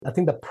I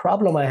think the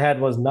problem I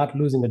had was not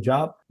losing a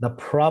job. The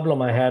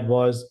problem I had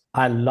was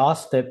I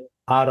lost it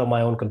out of my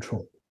own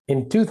control.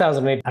 In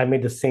 2008, I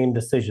made the same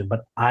decision,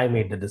 but I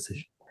made the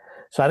decision.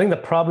 So I think the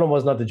problem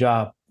was not the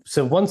job.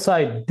 So once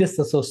I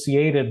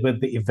disassociated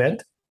with the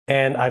event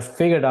and I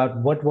figured out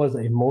what was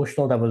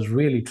emotional that was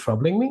really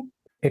troubling me,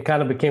 it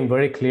kind of became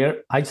very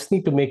clear. I just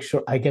need to make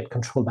sure I get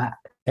control back.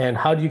 And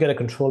how do you get a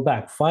control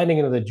back? Finding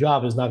another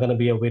job is not going to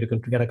be a way to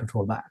get a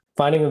control back.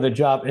 Finding another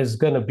job is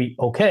going to be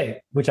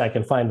okay, which I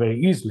can find very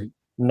easily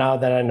now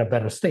that I'm in a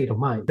better state of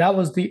mind. That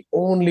was the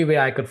only way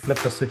I could flip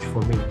the switch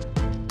for me.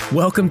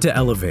 Welcome to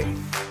Elevate,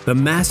 the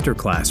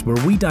masterclass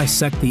where we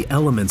dissect the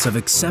elements of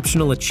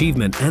exceptional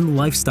achievement and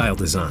lifestyle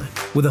design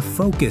with a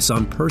focus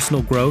on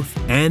personal growth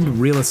and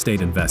real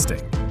estate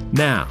investing.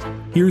 Now,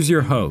 here's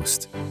your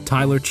host,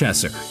 Tyler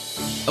Chesser.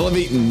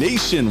 Elevate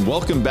Nation,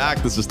 welcome back.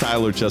 This is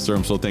Tyler Chesser.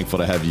 I'm so thankful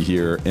to have you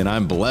here, and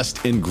I'm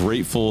blessed and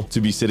grateful to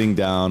be sitting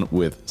down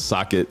with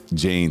Saket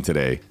Jain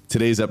today.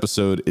 Today's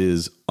episode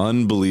is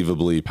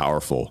unbelievably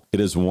powerful. It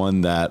is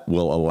one that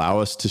will allow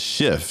us to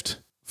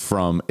shift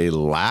from a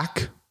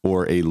lack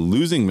or a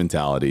losing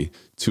mentality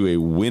to a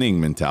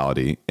winning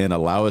mentality and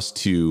allow us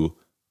to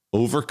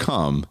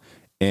overcome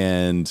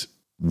and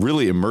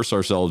really immerse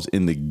ourselves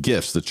in the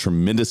gifts, the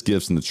tremendous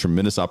gifts and the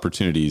tremendous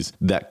opportunities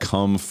that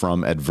come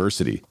from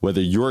adversity.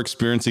 Whether you're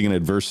experiencing an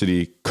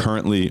adversity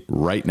currently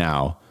right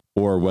now,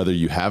 or whether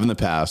you have in the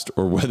past,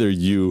 or whether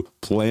you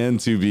plan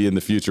to be in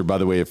the future. By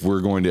the way, if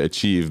we're going to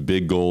achieve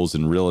big goals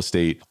in real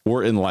estate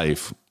or in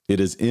life, it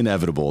is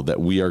inevitable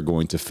that we are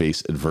going to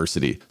face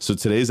adversity. So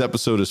today's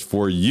episode is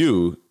for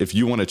you if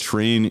you want to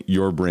train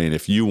your brain,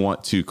 if you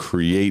want to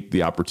create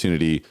the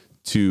opportunity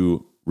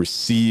to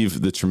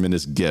receive the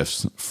tremendous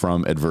gifts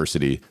from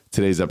adversity.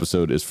 Today's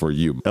episode is for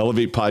you.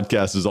 Elevate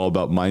Podcast is all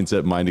about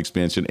mindset, mind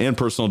expansion, and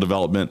personal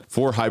development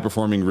for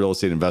high-performing real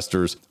estate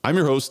investors. I'm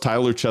your host,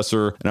 Tyler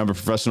Chesser, and I'm a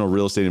professional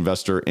real estate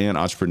investor and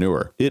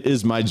entrepreneur. It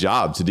is my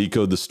job to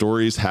decode the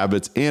stories,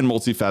 habits, and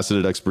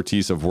multifaceted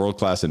expertise of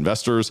world-class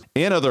investors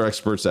and other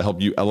experts that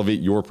help you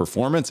elevate your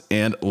performance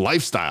and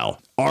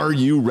lifestyle. Are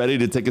you ready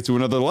to take it to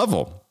another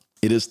level?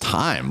 It is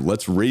time.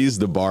 Let's raise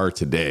the bar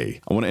today.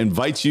 I want to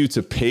invite you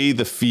to pay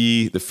the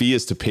fee. The fee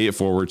is to pay it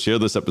forward. Share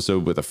this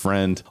episode with a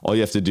friend. All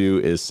you have to do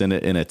is send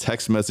it in a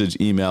text message,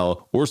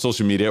 email, or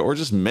social media, or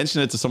just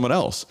mention it to someone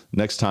else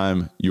next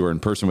time you are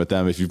in person with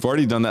them. If you've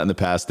already done that in the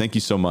past, thank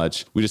you so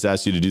much. We just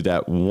asked you to do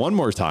that one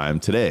more time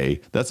today.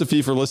 That's a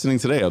fee for listening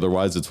today.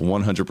 Otherwise, it's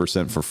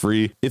 100% for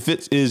free. If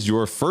it is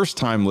your first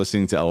time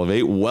listening to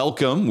Elevate,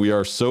 welcome. We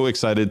are so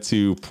excited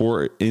to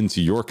pour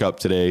into your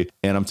cup today.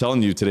 And I'm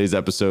telling you, today's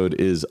episode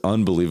is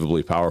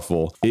unbelievably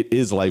powerful. It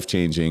is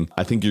life-changing.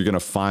 I think you're going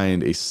to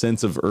find a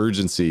sense of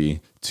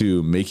urgency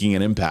to making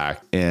an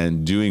impact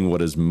and doing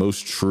what is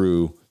most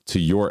true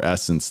to your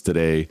essence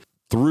today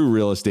through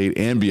real estate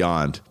and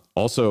beyond.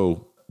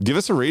 Also, give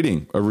us a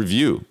rating, a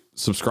review,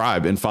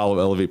 subscribe, and follow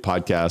Elevate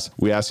Podcast.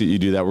 We ask that you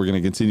do that. We're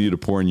going to continue to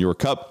pour in your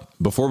cup.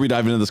 Before we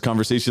dive into this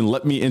conversation,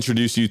 let me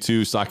introduce you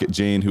to Saket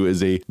Jain, who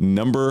is a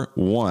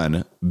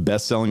 #1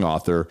 best-selling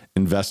author,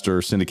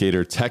 investor,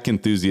 syndicator, tech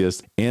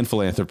enthusiast, and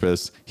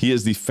philanthropist. He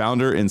is the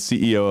founder and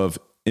CEO of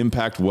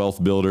Impact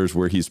Wealth Builders,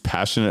 where he's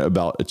passionate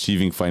about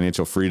achieving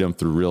financial freedom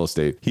through real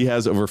estate. He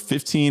has over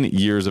 15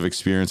 years of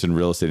experience in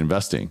real estate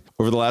investing.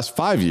 Over the last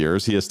 5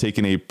 years, he has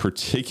taken a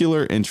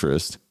particular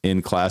interest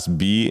in Class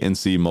B and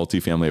C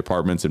multifamily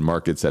apartments in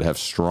markets that have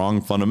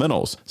strong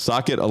fundamentals.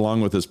 Saket,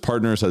 along with his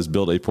partners, has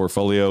built a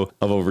portfolio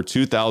of over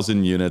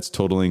 2,000 units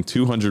totaling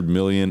 $200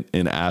 million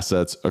in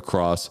assets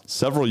across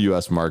several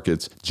U.S.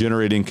 markets,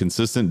 generating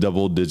consistent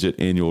double-digit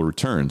annual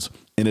returns.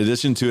 In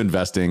addition to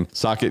investing,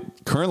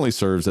 Saket currently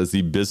serves as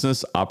the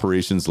business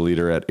operations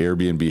leader at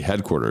Airbnb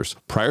headquarters.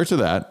 Prior to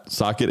that,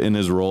 Saket, in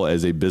his role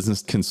as a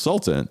business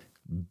consultant,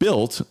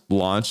 built,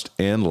 launched,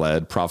 and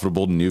led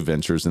profitable new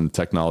ventures in the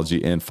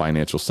technology and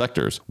financial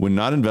sectors. When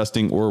not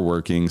investing or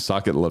working,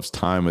 Saket loves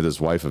time with his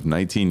wife of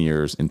 19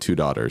 years and 2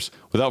 daughters.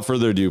 Without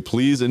further ado,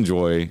 please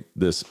enjoy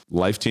this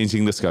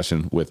life-changing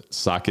discussion with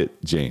Saket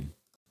Jain.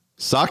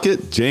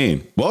 Saket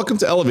Jain, welcome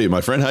to Elevate,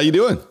 my friend. How you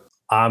doing?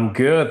 I'm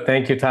good.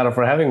 Thank you, Tyler,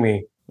 for having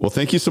me. Well,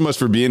 thank you so much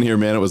for being here,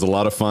 man. It was a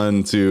lot of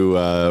fun to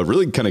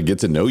really kind of get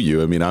to know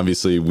you. I mean,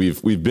 obviously,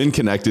 we've been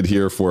connected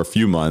here for a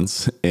few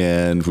months,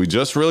 and we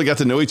just really got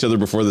to know each other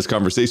before this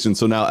conversation.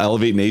 So now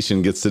Elevate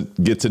Nation gets to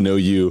get to know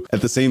you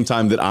at the same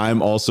time that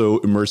I'm also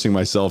immersing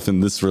myself in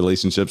this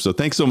relationship. So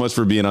thanks so much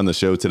for being on the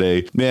show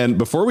today. Man,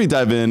 before we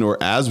dive in,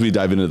 or as we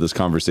dive into this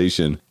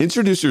conversation,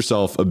 introduce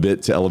yourself a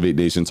bit to Elevate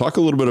Nation. Talk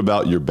a little bit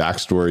about your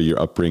backstory,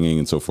 your upbringing,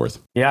 and so forth.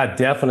 Yeah,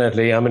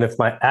 definitely. I mean, if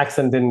my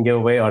accent didn't give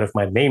away, or if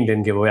my name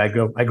didn't give away, I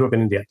grew up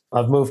in India.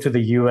 I've moved to the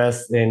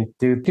US in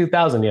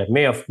 2000,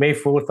 May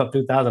 4th of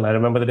 2000. I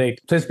remember the date.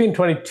 So it's been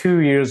 22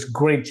 years,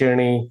 great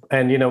journey.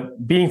 And,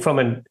 being from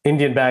an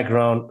Indian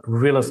background,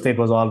 real estate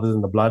was always in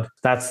the blood.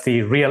 That's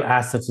the real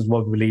assets is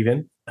what we believe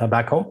in.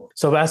 back home.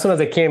 So as soon as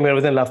I came here,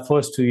 within the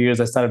first 2 years,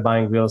 I started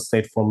buying real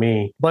estate for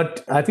me.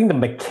 But I think the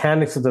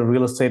mechanics of the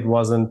real estate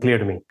wasn't clear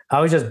to me. I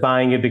was just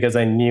buying it because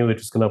I knew it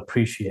was going to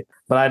appreciate.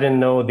 But I didn't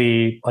know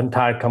the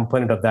entire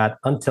component of that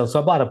so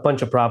I bought a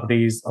bunch of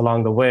properties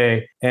along the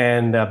way.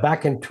 And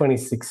back in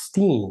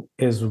 2016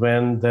 is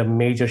when the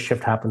major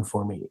shift happened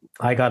for me.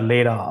 I got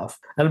laid off.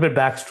 A little bit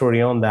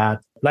backstory on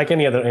that. Like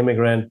any other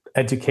immigrant,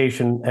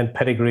 education and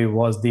pedigree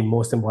was the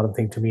most important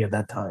thing to me at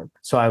that time.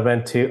 So I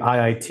went to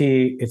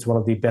IIT. It's one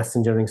of the best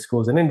engineering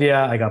schools in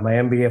India. I got my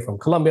MBA from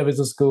Columbia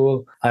Business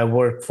School. I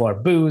worked for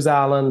Booz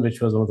Allen,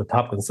 which was one of the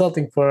top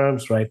consulting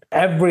firms, right?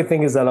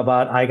 Everything is all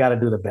about, I got to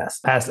do the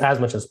best as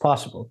much as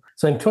possible.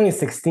 So in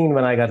 2016,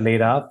 when I got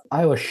laid off,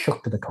 I was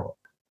shook to the core.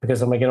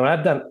 Because I'm like,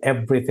 I've done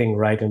everything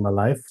right in my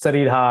life.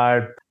 Studied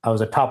hard. I was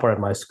a topper at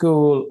my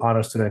school,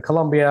 honor student at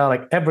Columbia.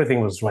 Like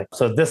everything was right.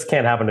 So this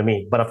can't happen to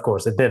me. But of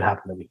course, it did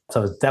happen to me. So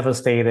I was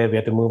devastated. We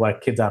had to move our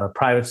kids out of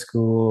private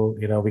school.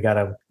 We got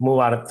to move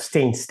out of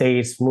staying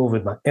states, move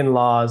with my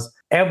in-laws.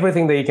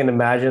 Everything that you can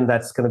imagine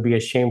that's going to be a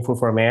shameful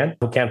for a man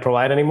who can't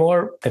provide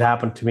anymore, it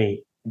happened to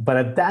me. But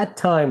at that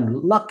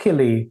time,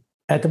 luckily,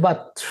 at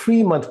about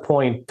 3-month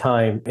point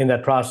time in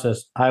that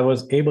process, I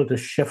was able to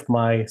shift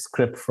my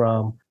script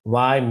from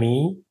why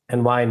me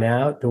and why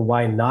now to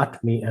why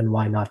not me and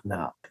why not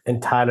now.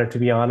 And Tyler, to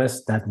be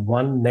honest, that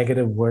one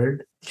negative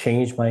word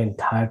changed my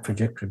entire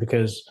trajectory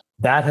because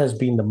that has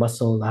been the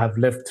muscle I've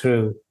lived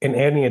through in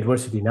any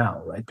adversity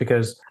now, right?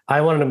 Because I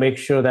wanted to make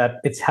sure that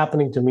it's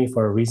happening to me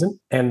for a reason.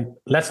 And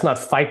let's not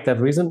fight that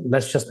reason.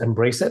 Let's just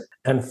embrace it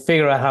and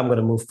figure out how I'm going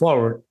to move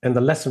forward. And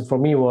the lesson for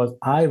me was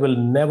I will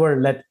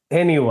never let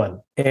anyone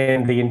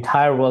in the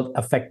entire world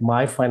affect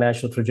my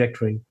financial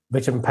trajectory,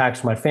 which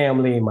impacts my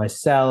family,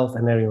 myself,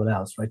 and everyone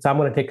else, right? So I'm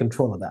going to take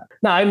control of that.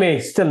 Now, I may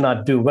still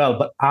not do well,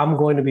 but I'm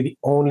going to be the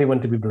only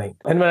one to be blamed.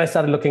 And when I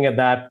started looking at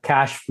that,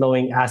 cash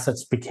flowing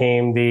assets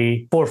became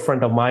the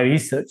forefront of my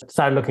research. I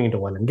started looking into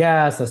oil and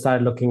gas. I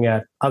started looking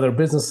at other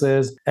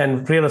businesses,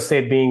 and real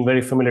estate being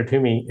very familiar to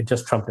me, it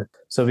just trumped it.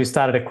 So we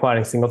started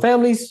acquiring single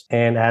families.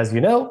 And as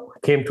you know,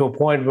 came to a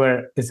point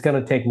where it's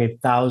going to take me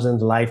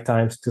 1,000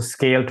 lifetimes to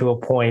scale to a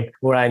point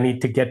where I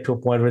need to get to a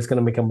point where it's going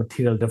to make a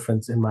material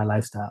difference in my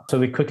lifestyle. So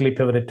we quickly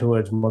pivoted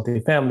towards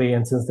multifamily.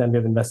 And since then,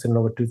 we've invested in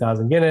over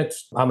 2,000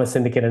 units. I'm a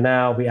syndicator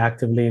now. We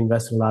actively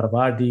invest in a lot of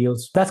our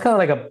deals. That's kind of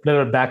like a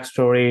little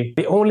backstory.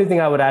 The only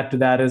thing I would add to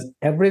that is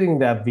everything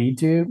that we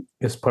do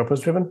is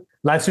purpose-driven.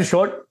 Life's too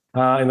short.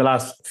 In the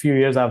last few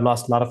years, I've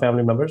lost a lot of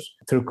family members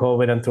through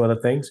COVID and through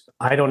other things.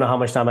 I don't know how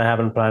much time I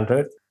have on planet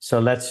Earth. So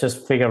let's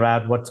just figure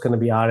out what's going to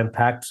be our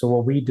impact. So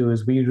what we do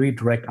is we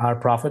redirect our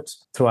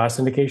profits through our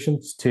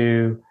syndications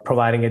to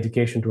providing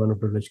education to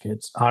underprivileged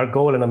kids. Our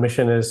goal and our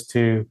mission is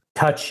to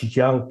touch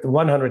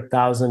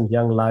 100,000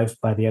 young lives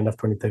by the end of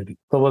 2030.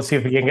 So we'll see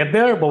if we can get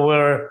there,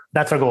 but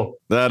that's our goal.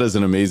 That is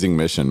an amazing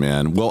mission,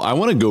 man. Well, I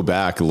want to go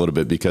back a little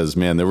bit because,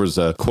 man, there was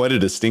quite a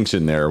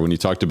distinction there when you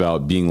talked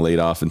about being laid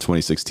off in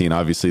 2016.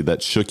 Obviously,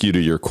 that shook you to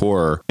your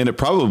core, and it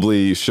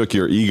probably shook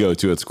your ego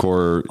to its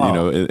core,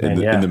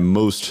 in the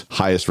most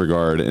highest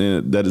regard.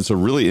 And that is a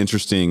really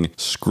interesting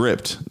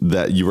script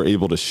that you were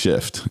able to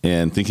shift.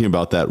 And thinking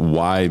about that,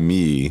 why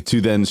me,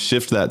 to then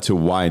shift that to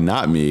why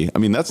not me. I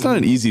mean, that's not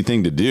an easy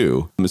thing to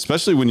do,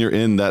 especially when you're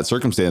in that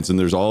circumstance and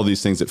there's all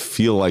these things that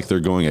feel like they're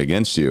going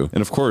against you.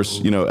 And of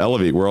course,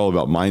 Elevate, we're all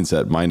about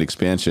mindset, mind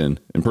expansion,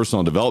 and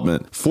personal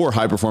development for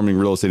high performing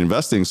real estate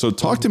investing. So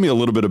talk to me a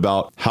little bit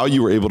about how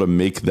you were able to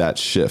make that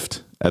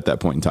shift at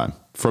that point in time.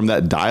 From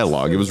that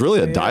dialogue. It was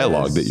really a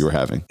dialogue that you were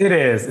having. It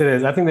is.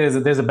 I think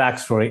there's a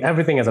backstory.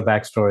 Everything has a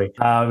backstory.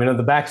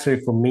 The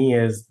backstory for me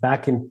is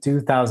back in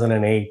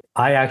 2008,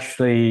 I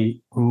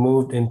actually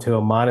moved into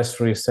a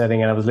monastery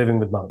setting and I was living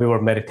with monks. We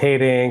were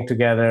meditating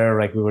together,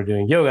 like we were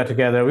doing yoga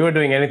together. We were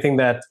doing anything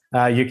that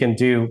you can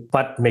do,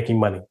 but making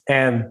money.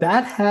 And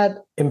that had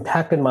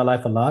impacted my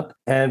life a lot.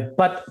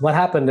 But what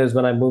happened is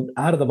when I moved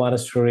out of the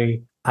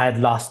monastery, I had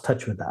lost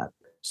touch with that.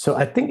 So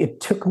I think it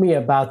took me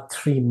about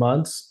 3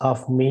 months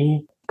of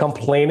me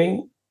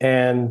complaining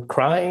and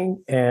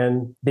crying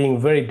and being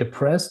very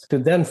depressed to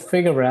then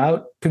figure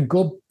out to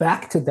go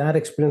back to that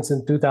experience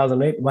in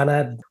 2008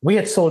 when we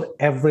had sold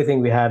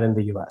everything we had in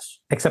the US,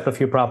 except a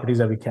few properties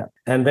that we kept.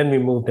 And then we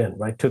moved in,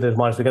 right, to this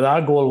monastery because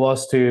our goal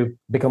was to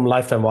become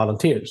lifetime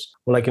volunteers.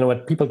 We're like,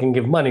 what, people can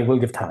give money, we'll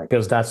give time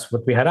because that's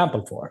what we had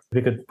ample for.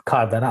 We could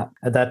carve that out.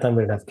 At that time,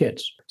 we didn't have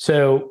kids.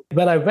 So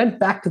when I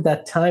went back to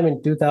that time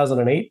in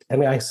 2008,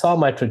 I saw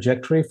my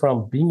trajectory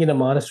from being in a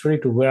monastery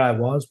to where I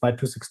was by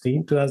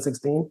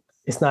 2016,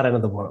 it's not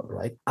another world,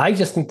 right? I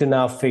just need to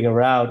now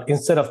figure out,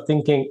 instead of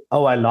thinking,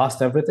 oh, I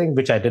lost everything,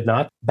 which I did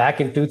not.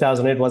 Back in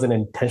 2008 was an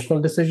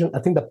intentional decision. I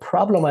think the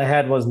problem I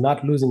had was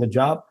not losing a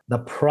job. The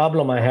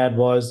problem I had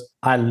was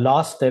I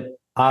lost it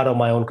out of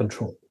my own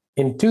control.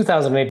 In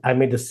 2008, I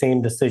made the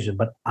same decision,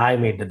 but I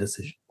made the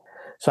decision.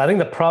 So I think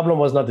the problem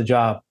was not the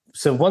job.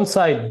 So once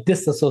I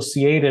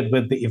disassociated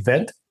with the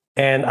event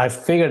and I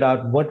figured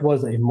out what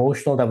was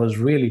emotional that was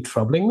really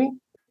troubling me,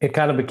 it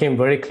kind of became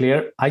very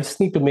clear. I just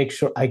need to make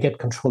sure I get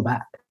control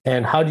back.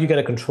 And how do you get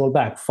a control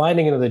back?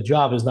 Finding another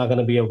job is not going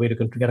to be a way to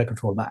get a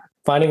control back.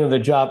 Finding another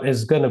job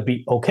is going to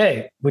be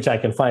okay, which I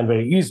can find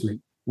very easily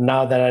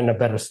now that I'm in a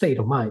better state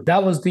of mind.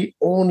 That was the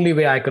only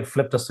way I could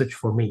flip the switch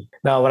for me.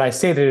 Now, what I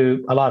say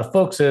to a lot of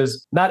folks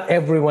is not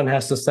everyone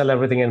has to sell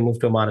everything and move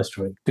to a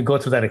monastery to go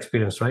through that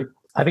experience, right?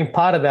 I think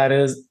part of that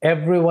is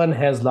everyone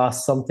has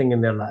lost something in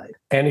their life.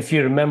 And if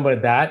you remember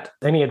that,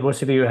 any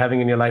adversity you're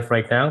having in your life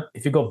right now,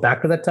 if you go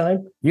back to that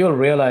time, you'll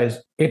realize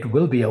it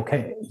will be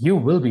okay. You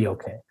will be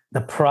okay.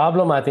 The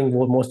problem, I think,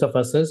 with most of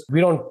us is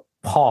we don't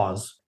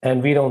pause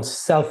and we don't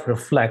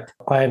self-reflect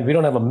and we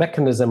don't have a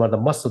mechanism or the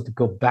muscle to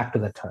go back to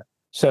that time.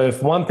 So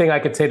if one thing I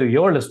could say to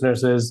your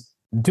listeners is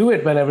do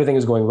it when everything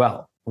is going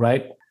well,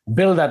 right?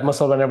 Build that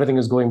muscle when everything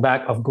is going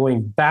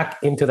back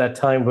into that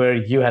time where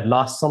you had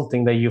lost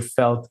something that you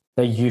felt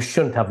that you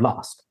shouldn't have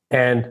lost,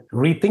 and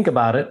rethink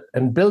about it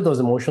and build those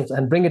emotions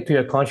and bring it to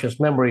your conscious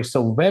memory.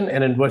 So when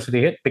an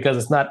adversity hit, because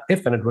it's not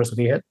if an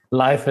adversity hit,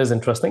 life is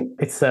interesting.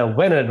 It's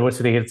when an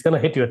adversity hit, it's going to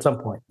hit you at some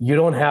point. You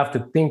don't have to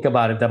think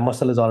about it. That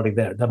muscle is already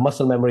there. That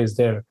muscle memory is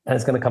there and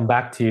it's going to come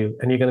back to you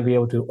and you're going to be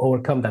able to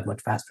overcome that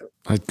much faster.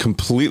 I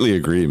completely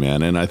agree,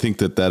 man. And I think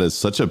that that is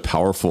such a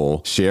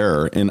powerful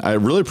share. And I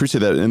really appreciate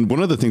that. And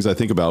one of the things I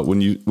think about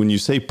when you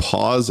say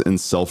pause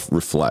and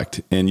self-reflect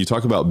and you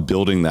talk about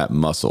building that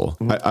muscle,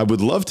 I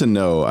would love to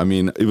know, I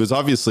mean, it was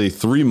obviously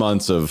 3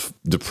 months of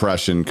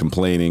depression,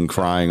 complaining,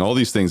 crying, all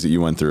these things that you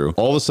went through.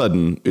 All of a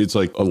sudden, it's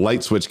like a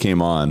light switch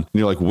came on and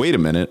you're like, wait a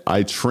minute,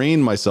 I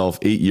trained myself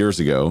 8 years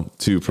ago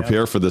to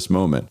prepare for this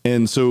moment.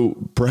 And so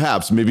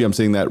perhaps, maybe I'm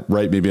saying that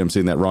right, maybe I'm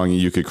saying that wrong,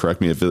 and you could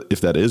correct me if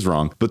that is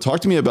wrong, but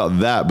talk to me about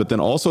that, but then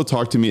also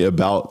talk to me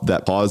about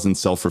that pause and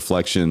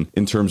self-reflection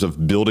in terms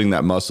of building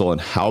that muscle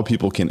and how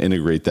people can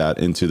integrate that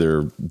into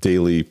their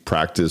daily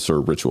practice or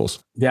rituals.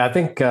 Yeah, I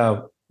think,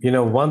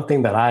 one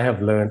thing that I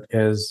have learned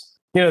is,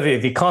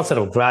 the concept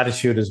of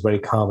gratitude is very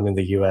common in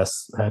the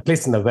US, at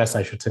least in the West,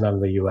 I should say, not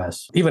in the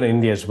US, even in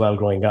India as well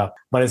growing up,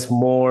 but it's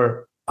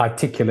more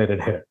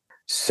articulated here.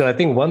 So I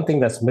think one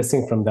thing that's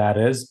missing from that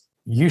is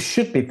you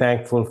should be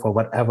thankful for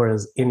whatever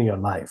is in your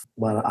life.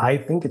 But I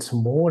think it's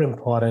more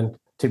important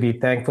to be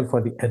thankful for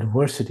the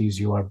adversities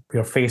you're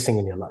facing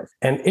in your life.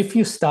 And if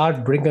you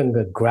start bringing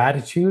the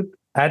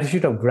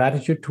attitude of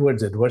gratitude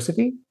towards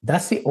adversity,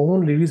 that's the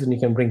only reason you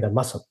can bring that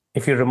muscle.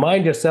 If you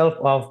remind yourself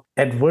of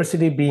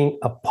adversity being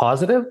a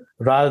positive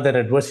rather than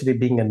adversity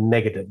being a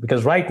negative,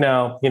 because right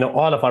now,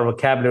 all of our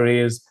vocabulary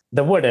is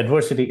the word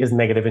adversity is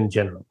negative in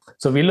general.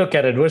 So we look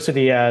at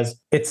adversity as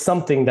it's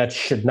something that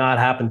should not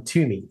happen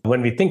to me.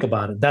 When we think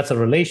about it, that's a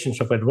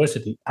relationship of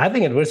adversity. I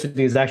think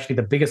adversity is actually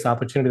the biggest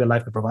opportunity that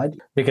life can provide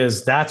you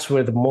because that's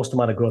where the most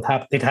amount of growth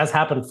happens. It has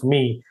happened for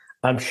me.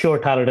 I'm sure,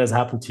 Tyler, it has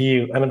happened to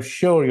you. And I'm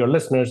sure your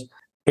listeners,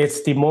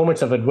 it's the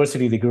moments of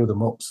adversity that grow the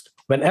most.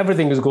 When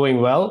everything is going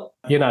well,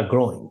 you're not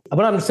growing.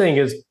 What I'm saying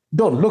is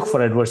don't look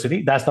for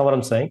adversity. That's not what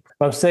I'm saying.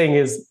 What I'm saying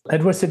is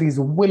adversities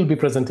will be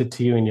presented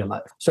to you in your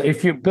life. So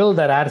if you build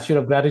that attitude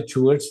of gratitude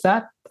towards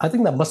that, I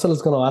think that muscle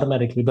is going to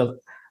automatically build.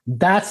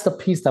 That's the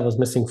piece that was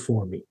missing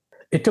for me.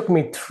 It took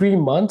me 3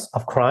 months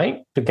of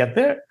crying to get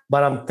there,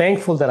 but I'm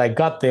thankful that I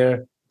got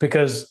there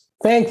because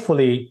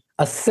thankfully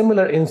a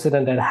similar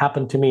incident had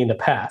happened to me in the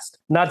past,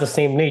 not the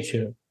same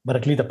nature, but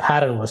at least the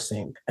pattern was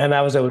same. And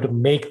I was able to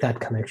make that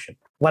connection.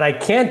 What I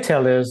can't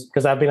tell is,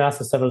 because I've been asked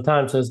this several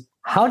times, is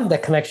how did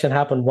that connection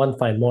happen one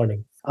fine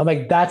morning? I'm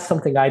like, that's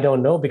something I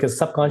don't know because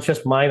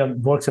subconscious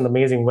mind works in an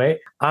amazing way.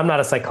 I'm not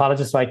a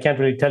psychologist, so I can't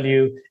really tell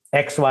you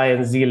X, Y,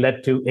 and Z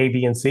led to A,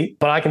 B, and C.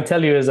 What I can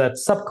tell you is that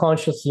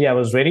subconsciously I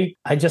was ready.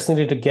 I just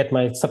needed to get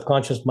my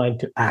subconscious mind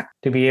to act,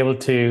 to be able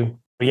to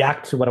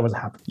react to what was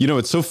happening.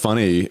 It's so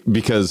funny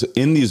because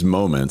in these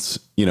moments,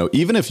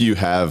 even if you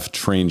have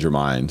trained your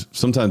mind,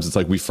 sometimes it's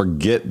like we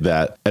forget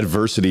that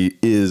adversity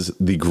is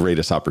the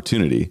greatest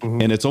opportunity.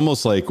 Mm-hmm. And it's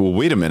almost like, well,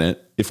 wait a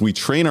minute. If we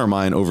train our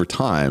mind over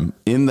time,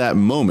 in that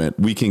moment,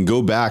 we can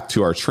go back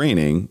to our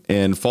training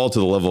and fall to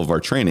the level of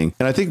our training.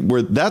 And I think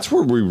that's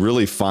where we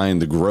really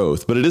find the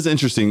growth. But it is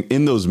interesting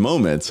in those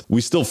moments, we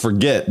still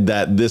forget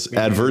that this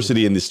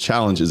adversity and this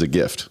challenge is a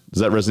gift.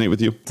 Does that resonate with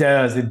you?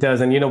 It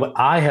does. And you know what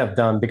I have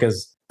done,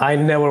 because I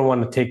never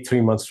want to take 3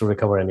 months to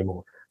recover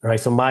anymore. Right.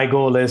 So my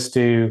goal is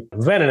to,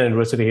 when an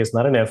adversity is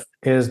not an if,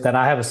 is that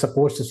I have a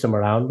support system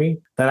around me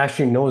that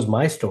actually knows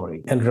my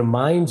story and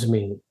reminds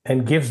me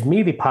and gives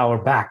me the power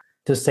back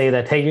to say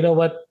that, hey, you know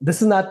what?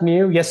 This is not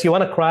new. Yes, you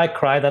want to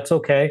cry, that's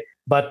okay.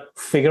 But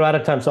figure out a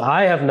time. So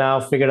I have now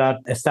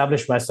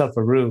established myself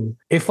a rule.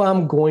 If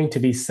I'm going to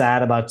be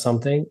sad about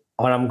something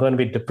or I'm going to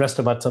be depressed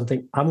about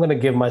something, I'm going to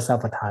give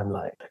myself a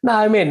timeline. Now,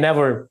 I may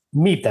never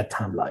meet that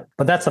timeline,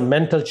 but that's a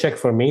mental check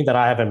for me that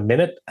I have a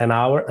minute, an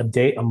hour, a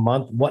day, a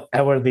month,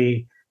 whatever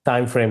the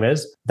time frame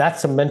is.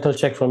 That's a mental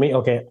check for me.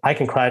 Okay, I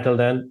can cry till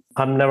then.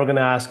 I'm never going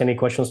to ask any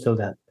questions till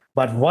then.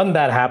 But when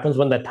that happens,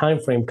 when that time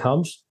frame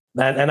comes,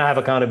 and I have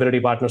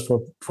accountability partners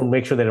to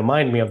make sure they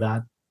remind me of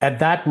that. At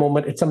that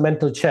moment, it's a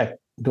mental check.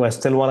 Do I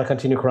still want to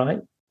continue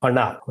crying? or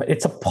not.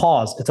 It's a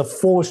pause. It's a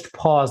forced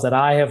pause that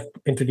I have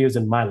introduced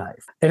in my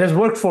life. It has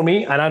worked for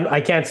me, and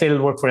I can't say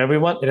it'll work for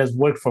everyone. It has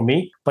worked for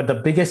me. But the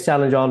biggest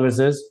challenge always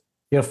is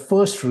your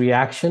first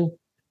reaction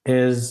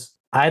is,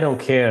 I don't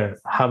care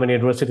how many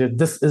adversities.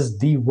 This is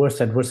the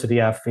worst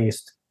adversity I've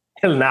faced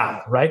till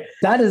now, right?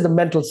 That is the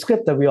mental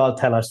script that we all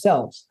tell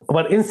ourselves.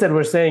 But instead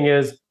we're saying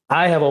is,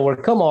 I have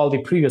overcome all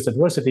the previous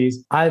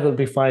adversities. I will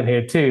be fine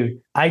here too.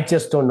 I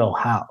just don't know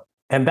how.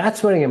 And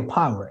that's very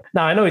empowering.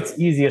 Now, I know it's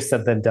easier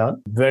said than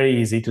done. Very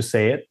easy to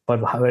say it, but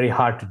very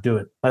hard to do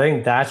it. I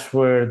think that's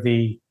where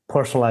the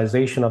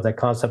personalization of that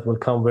concept will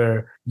come,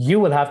 where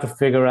you will have to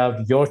figure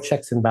out your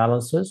checks and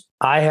balances.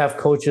 I have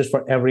coaches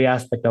for every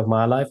aspect of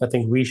my life. I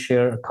think we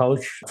share a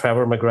coach,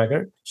 Trevor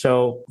McGregor.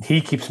 So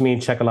he keeps me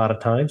in check a lot of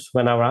times.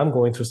 Whenever I'm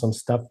going through some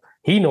stuff,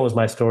 he knows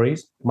my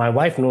stories. My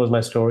wife knows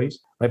my stories.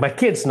 Like my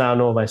kids now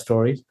know my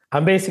stories.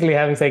 I'm basically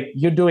having to say,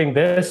 you're doing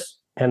this,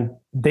 and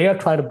they are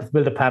trying to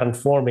build a pattern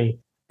for me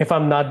if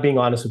I'm not being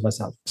honest with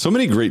myself. So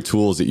many great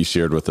tools that you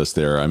shared with us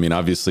there. I mean,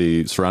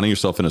 obviously surrounding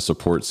yourself in a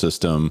support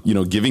system,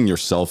 giving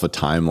yourself a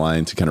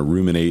timeline to kind of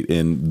ruminate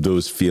in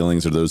those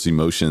feelings or those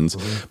emotions.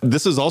 Mm-hmm.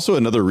 This is also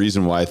another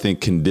reason why I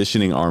think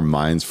conditioning our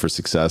minds for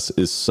success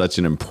is such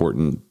an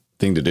important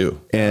thing to do.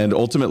 And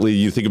ultimately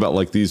you think about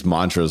like these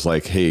mantras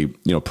like, hey,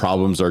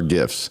 problems are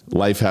gifts.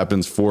 Life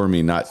happens for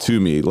me, not to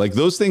me. Like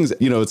those things,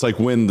 it's like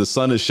when the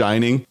sun is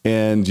shining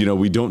and,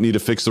 we don't need to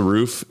fix the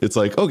roof. It's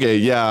like, okay,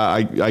 yeah,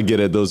 I get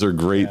it. Those are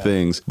great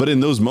things. But in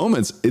those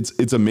moments,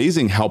 it's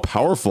amazing how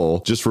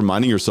powerful just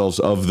reminding yourselves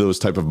of those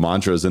type of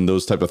mantras and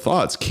those type of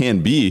thoughts can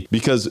be,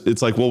 because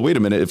it's like, well, wait a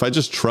minute, if I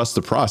just trust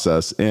the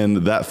process and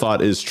that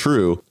thought is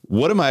true,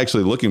 what am I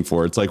actually looking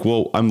for? It's like,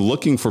 well, I'm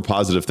looking for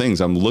positive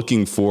things. I'm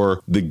looking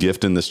for the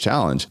gift in this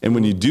challenge. And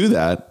when you do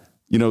that,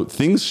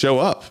 things show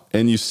up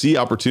and you see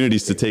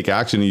opportunities to take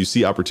action and you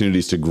see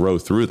opportunities to grow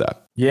through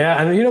that.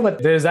 Yeah. And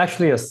but there's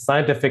actually a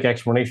scientific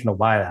explanation of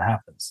why that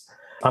happens.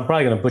 I'm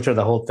probably going to butcher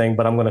the whole thing,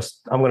 but I'm going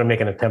to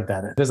make an attempt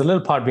at it. There's a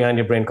little part behind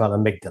your brain called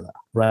amygdala,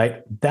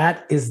 right?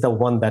 That is the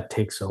one that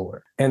takes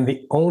over. And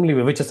the only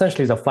way, which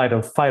essentially is a fight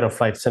or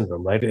flight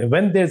syndrome, right?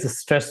 When there's a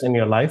stress in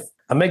your life,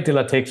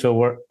 amygdala takes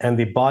over and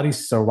the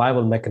body's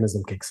survival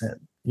mechanism kicks in.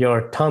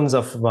 Your tons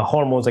of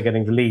hormones are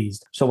getting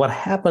released. So what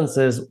happens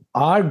is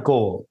our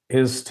goal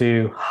is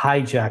to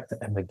hijack the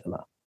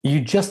amygdala. You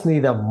just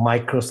need a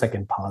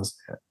microsecond pause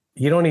there.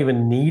 You don't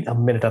even need a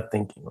minute of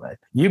thinking, right?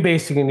 You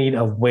basically need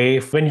a way,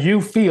 when you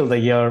feel that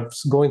you're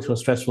going through a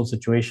stressful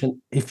situation,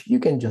 if you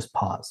can just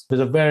pause. There's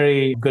a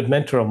very good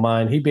mentor of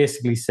mine. He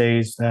basically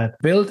says that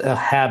build a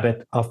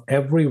habit of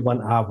every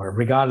 1 hour,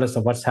 regardless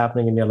of what's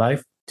happening in your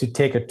life, to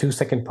take a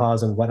 2-second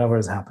pause in whatever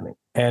is happening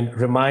and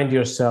remind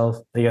yourself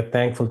that you're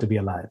thankful to be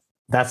alive.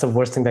 That's the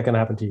worst thing that can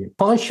happen to you.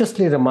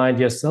 Consciously remind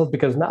yourself,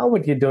 because now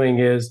what you're doing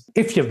is,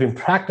 if you've been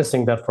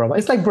practicing that for a while,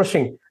 it's like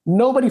brushing.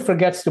 Nobody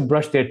forgets to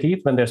brush their teeth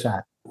when they're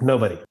sad.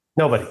 Nobody.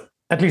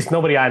 At least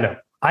nobody I know.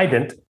 I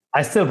didn't.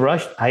 I still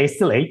brushed. I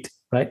still ate,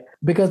 right?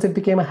 Because it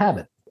became a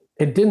habit.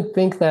 It didn't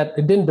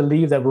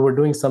believe that we were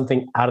doing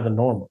something out of the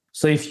normal.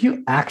 So if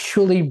you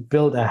actually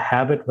build a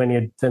habit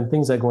when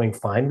things are going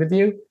fine with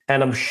you,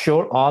 and I'm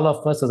sure all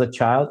of us as a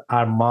child,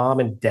 our mom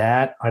and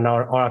dad and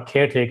our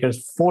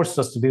caretakers forced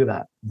us to do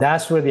that.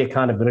 That's where the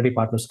accountability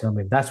partners come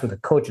in. That's where the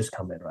coaches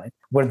come in, right?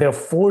 Where they're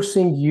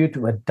forcing you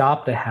to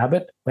adopt a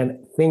habit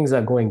when things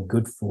are going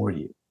good for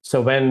you.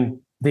 So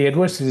when the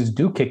adversities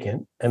do kick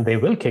in, and they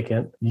will kick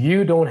in,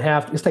 you don't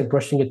have to, it's like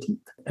brushing your teeth.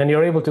 And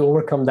you're able to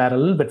overcome that a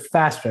little bit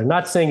faster.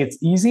 Not saying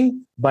it's easy,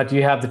 but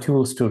you have the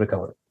tools to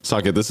recover.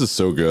 Saket, this is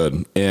so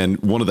good.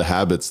 And one of the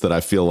habits that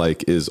I feel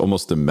like is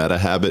almost a meta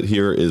habit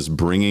here is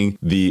bringing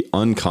the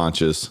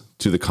unconscious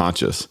to the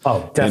conscious.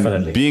 Oh,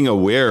 definitely. And being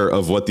aware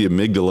of what the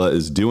amygdala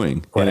is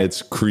doing. Right. And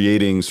it's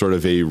creating sort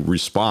of a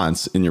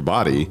response in your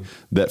body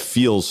that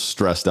feels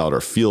stressed out or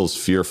feels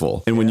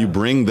fearful. And when you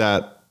bring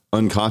that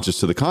unconscious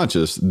to the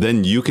conscious,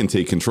 then you can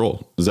take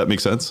control. Does that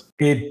make sense?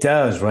 It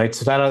does, right?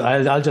 So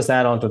I'll just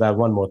add on to that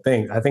one more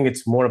thing. I think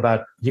it's more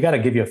about, you got to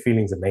give your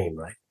feelings a name,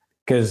 right?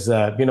 Because,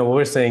 what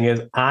we're saying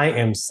is, I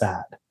am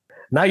sad.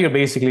 Now you're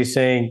basically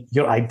saying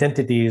your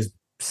identity is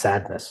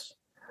sadness.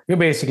 You're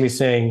basically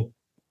saying,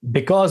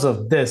 because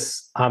of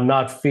this, I'm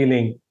not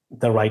feeling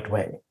the right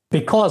way.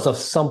 Because of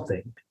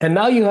something. And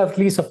now you have at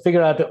least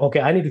figured out,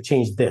 okay, I need to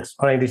change this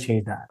or I need to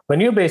change that.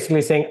 When you're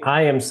basically saying,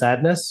 I am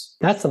sadness,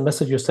 that's the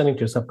message you're sending to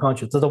your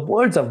subconscious. So the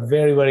words are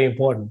very, very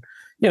important.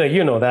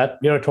 You know that.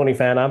 You're a Tony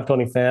fan. I'm a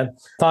Tony fan.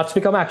 Thoughts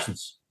become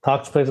actions.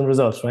 Thoughts present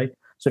results, right?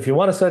 So if you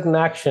want a certain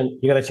action,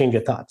 you got to change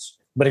your thoughts.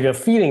 But if you're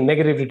feeling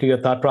negatively to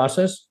your thought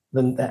process,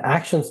 then the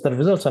actions, the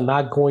results are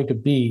not going to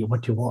be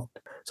what you want.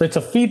 So it's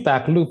a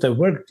feedback loop that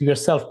we're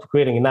yourself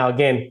creating. And now,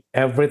 again,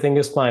 everything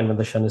is fine when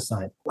the sun is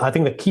shining. I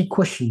think the key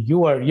question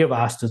you've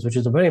asked us, which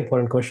is a very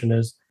important question,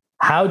 is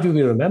how do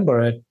we remember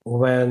it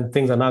when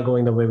things are not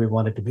going the way we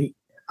want it to be?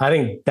 I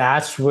think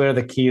that's where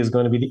the key is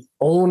going to be. The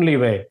only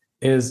way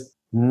is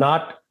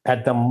not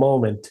at the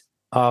moment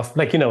of,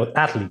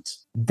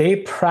 athletes. They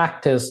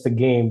practice the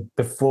game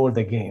before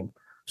the game.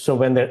 So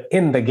when they're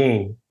in the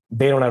game,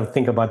 they don't have to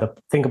think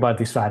about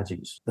these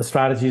strategies. The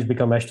strategies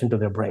become etched into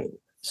their brain.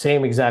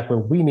 Same exact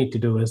what we need to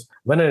do is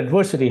when an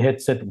adversity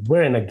hits it,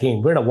 we're in a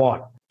game, we're in a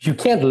war. You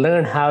can't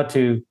learn how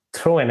to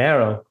throw an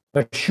arrow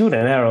or shoot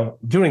an arrow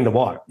during the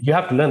war. You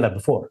have to learn that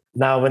before.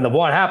 Now, when the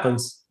war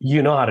happens,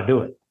 you know how to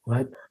do it,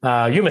 right?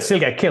 You may still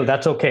get killed.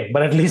 That's okay.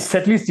 But at least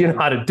you know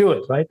how to do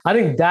it, right? I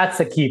think that's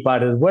the key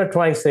part. Is what we're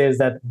trying to say is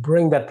that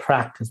bring that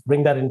practice,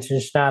 bring that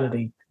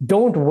intentionality.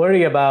 Don't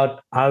worry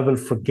about, I will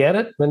forget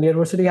it when the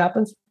adversity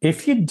happens.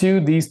 If you do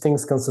these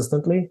things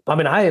consistently,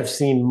 I have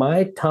seen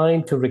my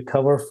time to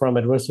recover from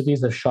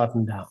adversities has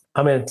shortened down.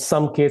 In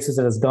some cases,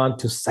 it has gone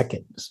to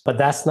seconds. But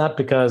that's not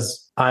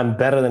because I'm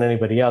better than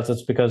anybody else.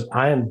 It's because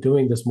I am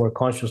doing this more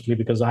consciously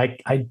because I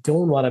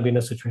don't want to be in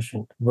a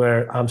situation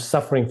where I'm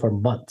suffering for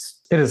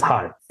months. It is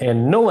hard.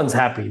 And no one's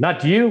happy.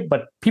 Not you,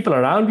 but people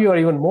around you are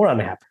even more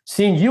unhappy.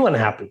 Seeing you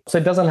unhappy. So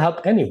it doesn't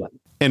help anyone.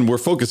 And where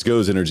focus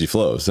goes, energy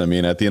flows. At the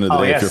end of the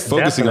day, if you're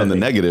focusing on the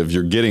negative,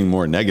 you're getting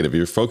more negative.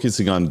 You're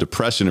focusing on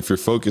depression. If you're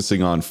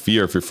focusing on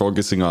fear, if you're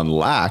focusing on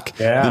lack,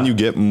 then you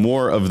get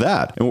more of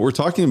that. And what we're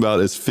talking about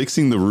is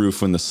fixing the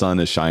roof when the sun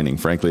is shining.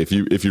 Frankly, if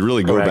you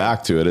really go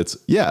back to it, it's,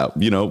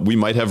 we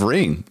might have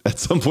rain at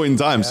some point in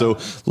time. Yeah. So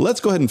let's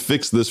go ahead and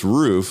fix this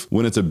roof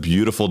when it's a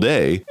beautiful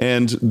day.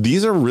 And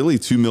these are really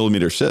 2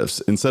 millimeter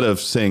shifts. Instead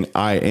of saying,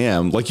 I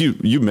am, like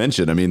you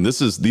mentioned,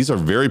 these are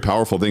very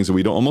powerful things that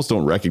we almost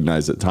don't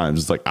recognize at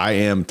times. Like, I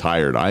am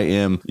tired. I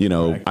am,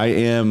 I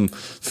am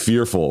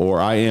fearful,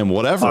 or I am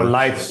whatever. Or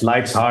life's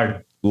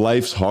hard.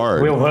 Life's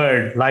hard. We've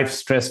heard life's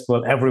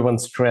stressful.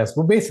 Everyone's stressed.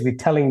 We're basically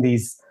telling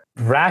these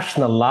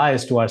rational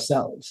lies to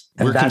ourselves.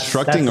 And we're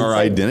constructing our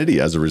identity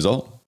as a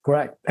result.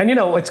 Correct. And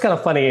it's kind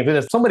of funny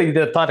because somebody did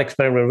a thought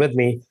experiment with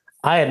me.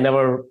 I had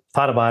never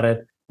thought about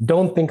it.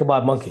 Don't think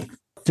about monkeys.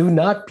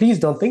 Please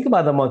don't think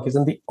about the monkeys.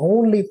 And the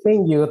only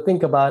thing you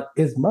think about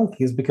is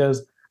monkeys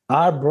because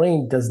our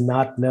brain does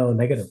not know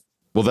negative.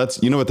 Well,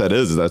 you know what that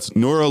is? That's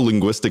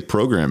neuro-linguistic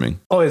programming.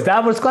 Oh, is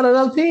that what's called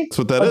NLP? That's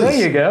what that is.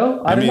 There you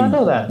go. I did not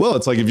know that. Well,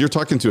 it's like if you're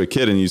talking to a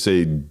kid and you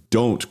say,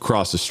 don't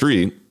cross the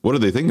street, what are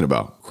they thinking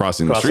about?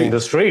 Crossing the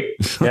street.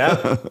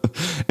 Yeah.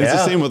 It's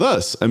the same with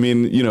us.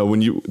 When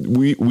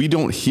we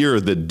don't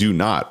hear the do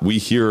not, we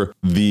hear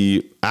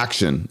the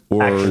action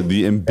or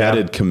the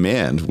embedded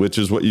command, which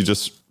is what you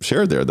just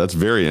shared there. That's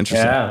very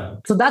interesting. Yeah.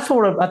 So that's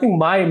what I think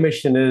my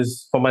mission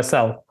is for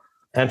myself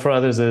and for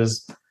others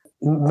is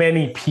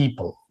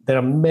there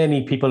are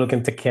many people who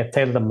can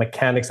tell the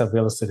mechanics of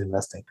real estate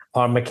investing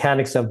or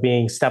mechanics of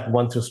being step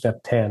 1 through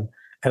step 10.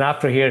 And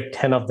after here,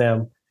 10 of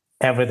them,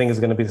 everything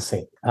is going to be the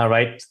same. All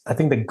right. I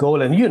think the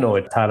goal, and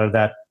it, Tyler,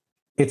 that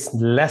it's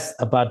less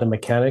about the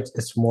mechanics.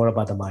 It's more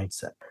about the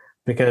mindset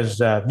because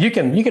you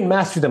can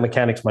master the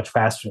mechanics much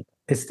faster.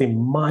 It's the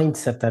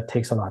mindset that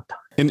takes a lot of time.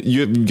 And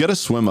you got to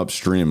swim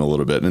upstream a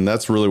little bit. And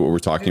that's really what we're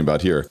talking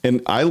about here.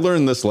 And I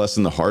learned this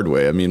lesson the hard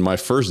way. My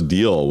first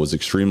deal was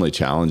extremely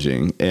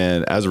challenging.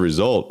 And as a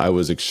result, I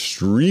was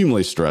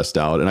extremely stressed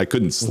out and I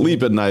couldn't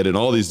sleep at night and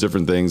all these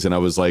different things. And I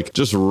was like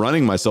just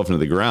running myself into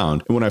the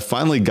ground. And when I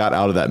finally got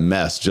out of that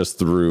mess just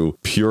through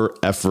pure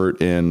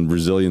effort and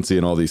resiliency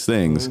and all these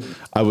things,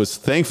 I was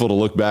thankful to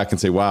look back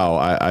and say, wow,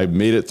 I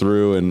made it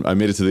through and I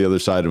made it to the other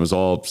side and it was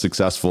all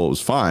successful. It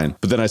was fine.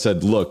 But then I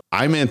said, look,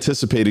 I'm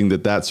anticipating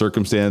that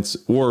circumstance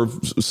or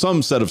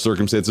some set of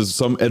circumstances,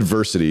 some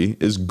adversity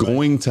is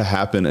going to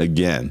happen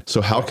again. So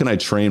how can I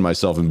train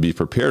myself and be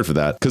prepared for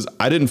that? Because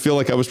I didn't feel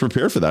like I was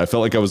prepared for that. I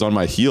felt like I was on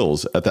my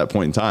heels at that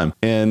point in time.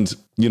 And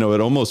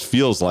it almost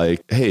feels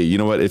like, hey, you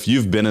know what? If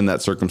you've been in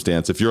that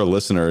circumstance, if you're a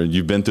listener and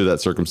you've been through that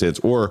circumstance,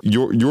 or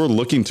you're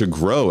looking to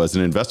grow as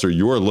an investor,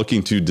 you're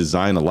looking to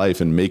design a life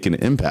and make an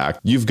impact,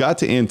 you've got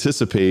to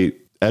anticipate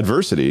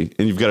adversity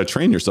and you've got to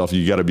train yourself.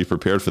 You got to be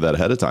prepared for that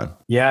ahead of time.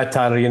 Yeah,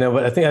 Tyler,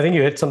 but I think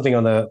you hit something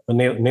on the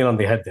nail on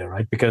the head there,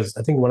 right? Because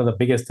I think one of the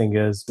biggest thing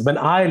is when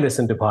I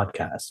listened to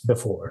podcasts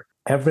before,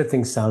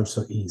 everything sounds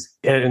so easy.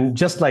 And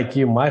just like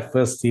you, my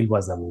first deal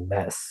was a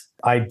mess.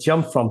 I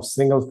jumped from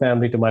single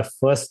family to my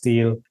first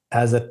deal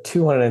as a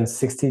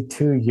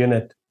 262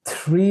 unit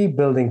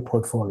 3-building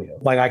portfolio.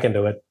 Like I can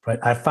do it, right?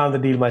 I found the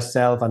deal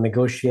myself. I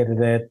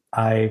negotiated it.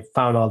 I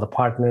found all the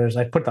partners.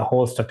 I put the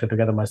whole structure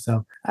together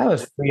myself.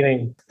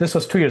 This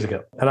was 2 years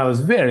ago. And I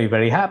was very,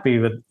 very happy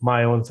with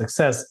my own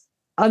success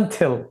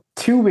until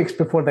 2 weeks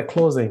before the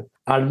closing.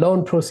 Our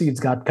loan proceeds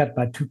got cut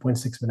by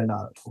 $2.6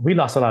 million. We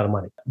lost a lot of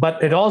money.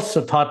 But it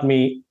also taught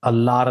me a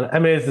lot of,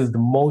 this is the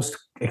most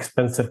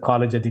expensive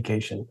college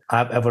education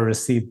I've ever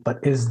received, but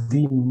is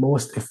the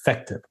most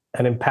effective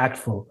and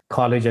impactful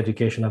college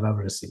education I've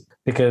ever received.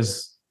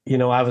 Because,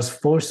 I was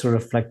forced to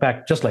reflect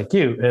back, just like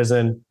you,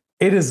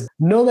 it is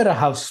no matter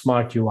how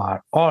smart you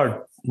are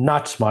or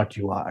not smart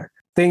you are,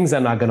 things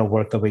are not going to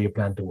work the way you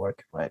plan to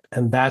work, right?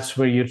 And that's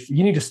where you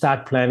need to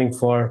start planning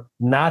for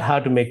not how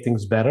to make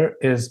things better,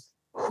 is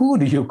who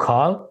do you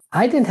call?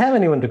 I didn't have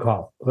anyone to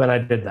call when I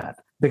did that.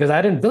 because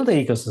I didn't build the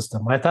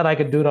ecosystem. I thought I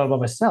could do it all by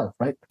myself,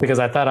 right? Because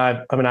I thought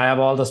I have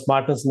all the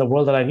smartness in the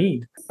world that I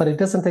need, but it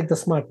doesn't take the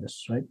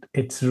smartness, right?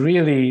 It's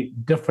really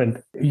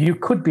different. You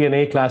could be an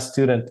A-class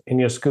student in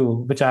your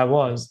school, which I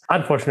was.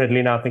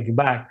 Unfortunately, now thinking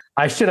back,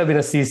 I should have been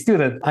a C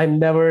student. I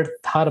never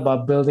thought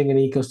about building an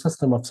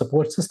ecosystem of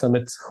support system.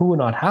 It's who,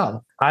 not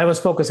how. I was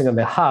focusing on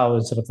the how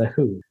instead of the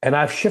who. And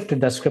I've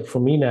shifted that script for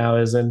me now,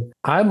 as in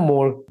I'm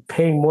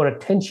paying more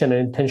attention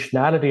and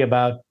intentionality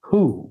about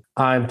who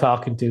I'm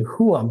talking to,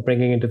 who I'm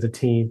bringing into the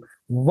team,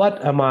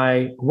 what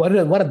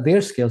are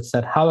their skill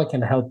set, how I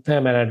can help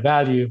them and add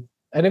value.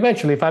 And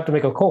eventually, if I have to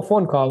make a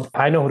phone call,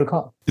 I know who to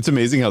call. It's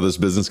amazing how this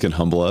business can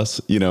humble us.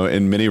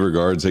 In many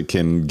regards, it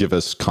can give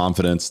us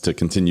confidence to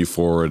continue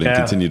forward and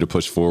continue to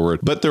push forward.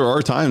 But there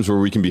are times where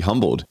we can be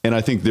humbled. And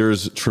I think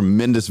there's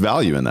tremendous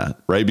value in that,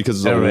 right?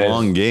 Because it's a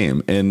long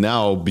game. And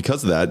now,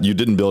 because of that, you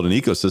didn't build an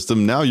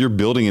ecosystem. Now you're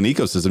building an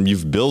ecosystem.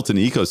 You've built an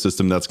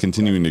ecosystem that's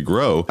continuing to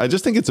grow. I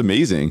just think it's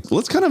amazing.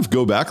 Let's kind of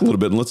go back a little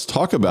bit and let's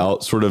talk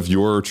about sort of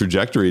your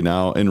trajectory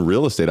now in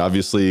real estate.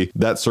 Obviously,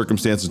 that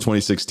circumstance in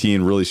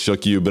 2016 really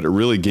shook you, but it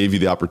really gave you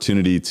the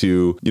opportunity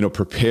to,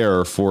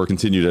 prepare for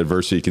continued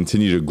adversity,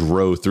 continue to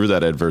grow through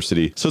that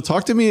adversity. So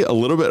talk to me a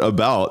little bit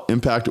about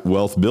Impact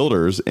Wealth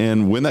Builders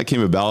and when that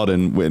came about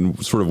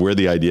and sort of where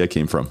the idea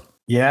came from.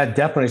 Yeah,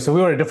 definitely. So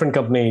we were a different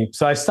company.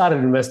 So I started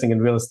investing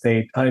in real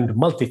estate, into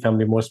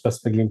multifamily, more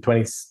specifically in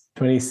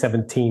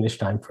 2017-ish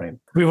timeframe.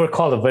 We were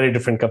called a very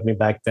different company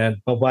back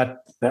then. But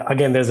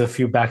again, there's a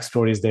few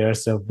backstories there.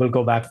 So we'll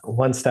go back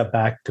one step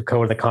back to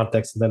cover the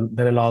context, and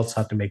then it'll all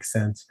start to make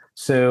sense.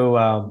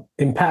 So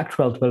Impact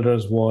Wealth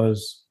Builders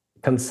was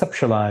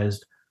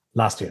conceptualized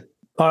last year.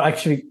 Or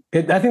actually,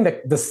 I think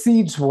that the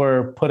seeds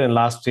were put in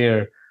last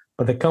year,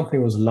 but the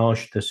company was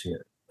launched this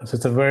year. So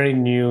it's a very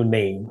new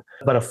name,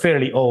 but a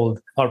fairly old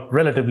or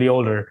relatively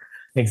older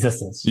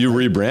existence. You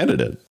rebranded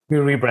it. We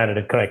rebranded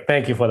it. Correct.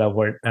 Thank you for that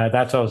word.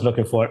 That's what I was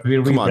looking for. We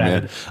rebranded. Come on,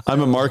 man.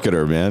 I'm a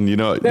marketer, man.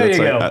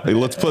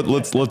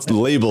 Let's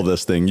label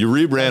this thing. You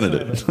rebranded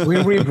it.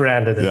 We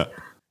rebranded it. Yeah.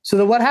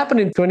 So what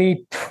happened in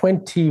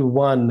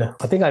 2021,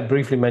 I think I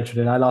briefly mentioned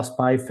it. I lost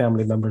 5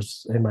 family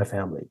members in my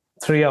family.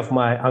 3 of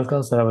my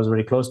uncles that I was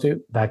very close to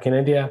back in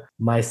India,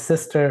 my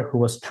sister who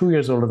was 2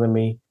 years older than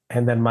me,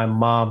 and then my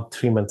mom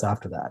 3 months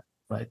after that.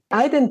 Right.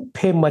 I didn't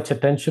pay much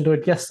attention to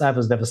it. Yes, I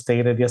was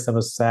devastated. Yes, I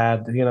was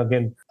sad.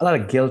 Again, a lot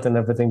of guilt and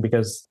everything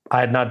because I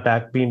had not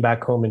been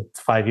back home in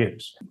 5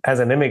 years. As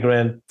an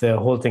immigrant, the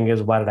whole thing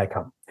is, why did I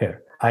come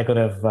here? I could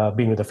have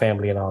been with the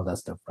family and all that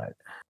stuff, right?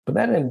 But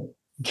then in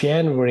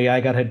January,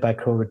 I got hit by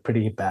COVID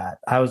pretty bad.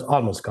 I was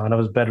almost gone. I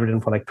was bedridden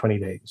for like 20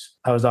 days.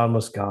 I was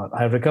almost gone.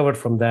 I recovered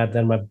from that.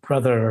 Then my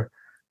brother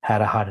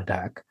had a heart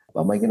attack.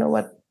 I'm like, you know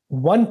what?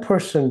 One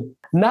person,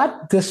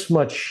 not this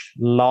much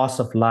loss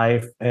of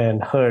life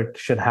and hurt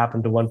should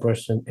happen to one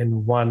person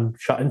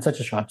in such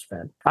a short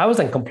span. I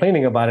wasn't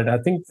complaining about it. I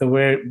think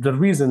the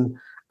reason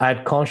I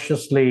had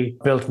consciously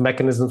built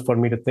mechanisms for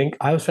me to think,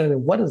 I was trying to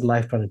think, what is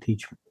life trying to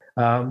teach me?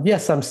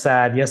 Yes, I'm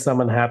sad. Yes,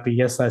 I'm unhappy.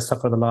 Yes, I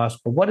suffer the loss.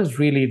 But what is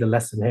really the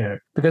lesson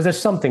here? Because there's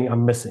something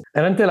I'm missing.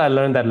 And until I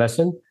learn that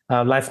lesson,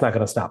 life's not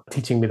going to stop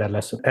teaching me that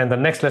lesson. And the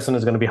next lesson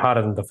is going to be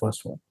harder than the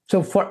first one.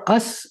 So for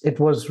us, it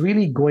was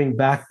really going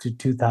back to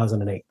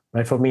 2008,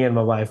 right? For me and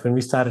my wife, when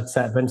we sat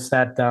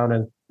down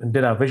and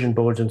did our vision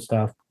boards and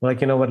stuff, we're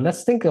like, you know what,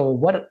 let's think of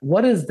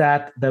what is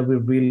that we're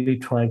really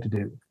trying to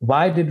do?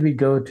 Why did we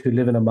go to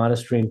live in a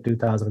monastery in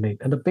 2008?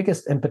 And the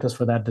biggest impetus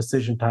for that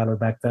decision, Tyler,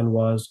 back then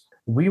was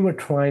we were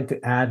trying to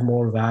add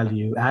more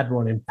value, add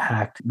more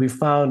impact. We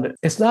found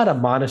it's not a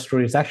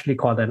monastery, it's actually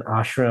called an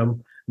ashram,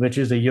 which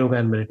is a yoga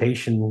and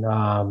meditation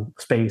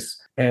space.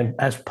 And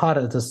as part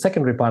of the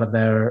secondary part of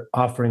their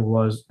offering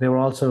was they were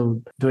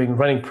also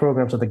running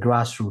programs at the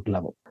grassroots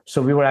level.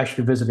 So we were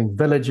actually visiting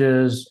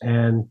villages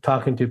and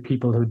talking to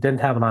people who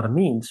didn't have a lot of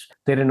means.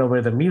 They didn't know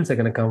where the meals are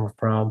going to come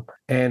from.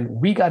 And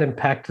we got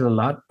impacted a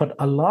lot, but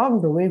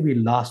along the way, we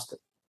lost it.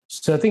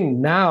 So I think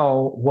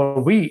now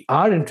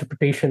our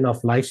interpretation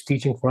of life's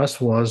teaching for us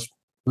was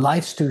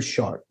life's too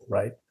short,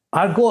 right?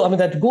 Our goal,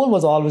 that goal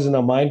was always in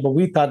our mind, but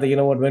we thought that,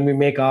 when we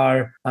make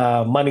our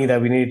money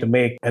that we needed to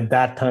make at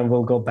that time,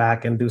 we'll go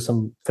back and do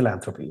some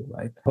philanthropy,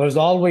 right?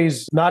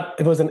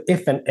 It was an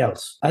if and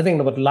else. I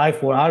think about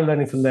life, what our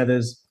learning from that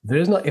is there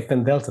is no if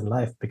and else in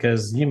life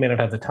because you may not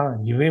have the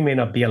time. You may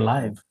not be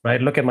alive,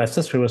 right? Look at my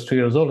sister who was 2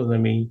 years older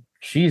than me.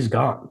 She's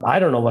gone. I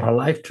don't know what her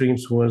life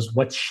dreams was,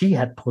 what she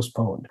had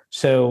postponed.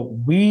 So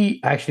we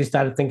actually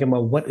started thinking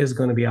about what is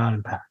going to be our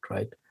impact,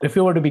 right? If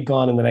we were to be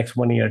gone in the next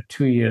 1 year,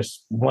 2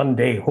 years, 1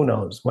 day, who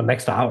knows, what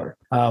next hour,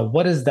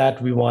 what is that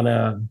we want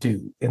to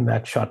do in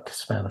that short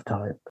span of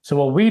time? So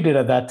what we did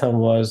at that time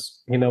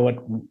was,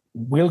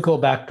 we'll go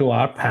back to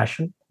our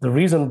passion. The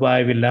reason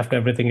why we left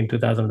everything in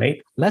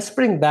 2008, let's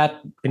bring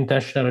that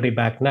intentionality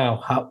back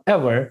now.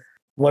 However,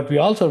 what we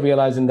also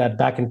realized in that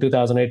back in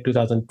 2008,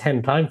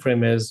 2010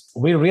 timeframe is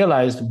we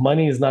realized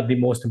money is not the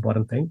most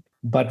important thing,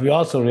 but we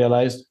also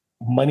realized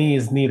money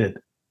is needed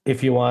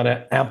if you want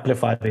to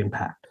amplify the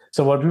impact.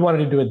 So what we wanted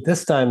to do at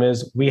this time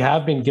is we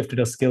have been gifted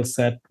a skill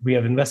set. We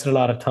have invested a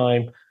lot of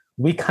time.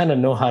 we kind of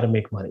know how to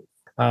make money.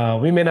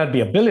 We may not be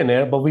a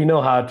billionaire, but we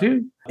know how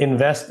to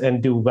invest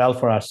and do well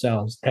for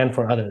ourselves and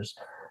for others.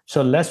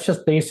 So let's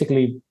just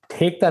basically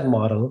take that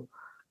model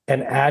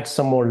and add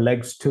some more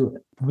legs to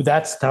it.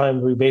 That's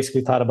time we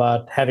basically thought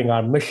about having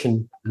our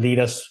mission lead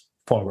us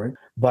forward.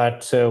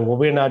 But what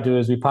we're now doing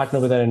is we partner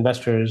with our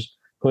investors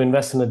who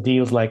invest in the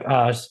deals like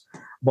us,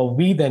 but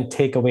we then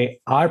take away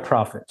our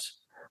profits.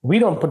 We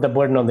don't put the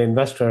burden on the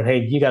investor. Hey,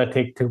 you got to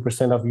take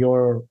 2% of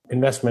your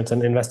investments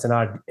and invest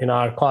in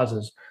our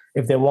causes.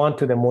 If they want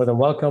to, they're more than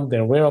welcome.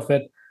 They're aware of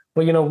it.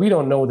 But we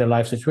don't know their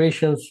life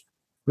situations.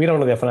 We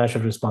don't know their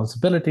financial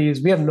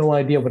responsibilities. We have no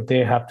idea what they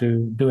have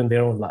to do in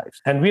their own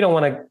lives. And we don't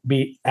want to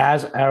be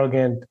as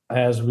arrogant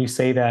as we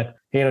say that,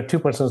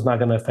 2% is not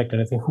going to affect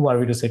anything. Who are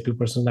we to say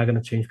 2% is not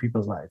going to change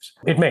people's lives?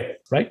 It may,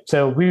 right?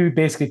 So we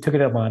basically took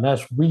it upon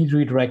us. We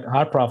redirect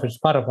our profits,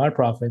 part of our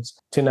profits,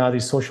 to now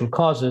these social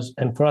causes.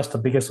 And for us, the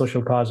biggest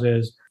social cause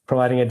is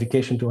providing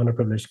education to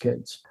underprivileged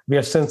kids. We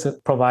have since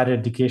provided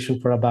education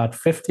for about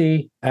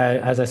 50.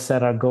 As I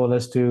said, our goal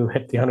is to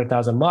hit the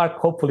 100,000 mark.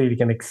 Hopefully we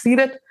can exceed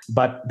it,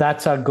 but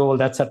that's our goal.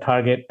 That's our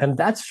target. And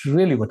that's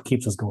really what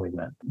keeps us going,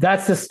 man.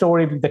 That's the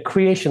story, the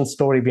creation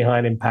story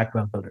behind Impact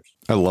Wealth Builders.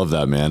 I love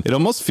that, man. It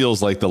almost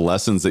feels like the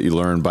lessons that you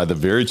learned by the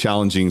very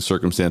challenging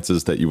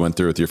circumstances that you went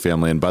through with your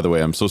family. And by the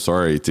way, I'm so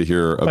sorry to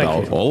hear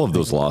about all of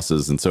those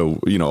losses. And so,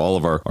 all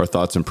of our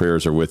thoughts and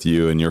prayers are with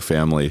you and your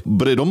family.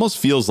 But it almost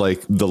feels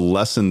like the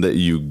lesson that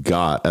you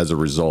got as a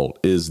result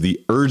is the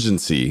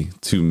urgency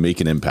to make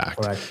an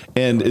impact. Correct.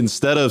 And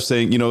instead of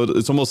saying,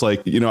 it's almost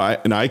like,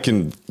 I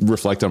can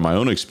reflect on my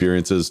own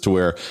experiences to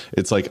where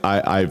it's like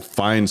I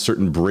find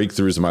certain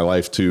breakthroughs in my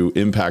life to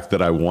impact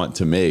that I want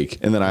to make.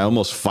 And then I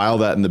almost file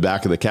that in the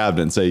back of the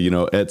cabinet and say,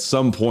 at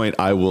some point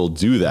I will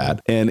do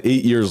that. And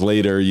 8 years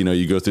later,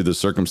 you go through the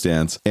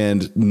circumstance.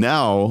 And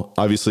now,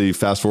 obviously,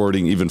 fast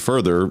forwarding even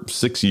further,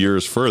 6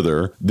 years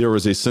further, there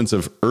was a sense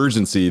of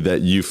urgency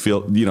that you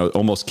feel,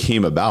 almost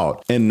came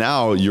about. And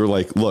now you're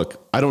like, look,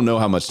 I don't know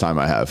how much time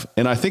I have.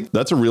 And I think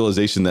that's a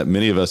realization that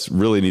many of us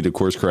really need to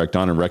course correct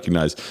on and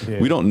recognize. Yeah.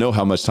 We don't know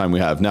how much time we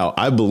have. Now,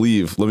 I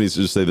believe, let me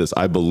just say this,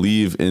 I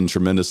believe in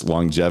tremendous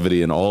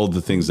longevity and all of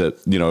the things that,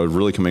 are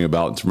really coming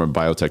about from a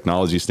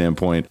biotechnology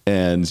standpoint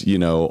and,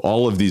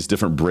 all of these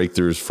different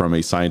breakthroughs from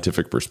a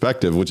scientific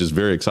perspective, which is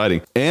very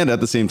exciting. And at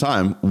the same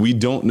time, we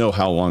don't know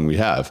how long we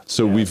have.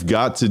 So we've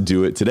got to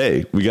do it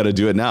today. We got to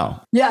do it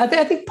now. Yeah, I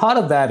think part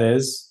of that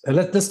is,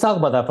 let's talk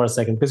about that for a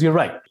second, because you're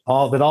right.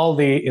 With all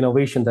the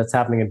innovation that's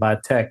happening in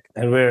biotech,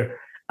 and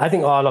I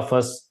think all of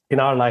us in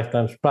our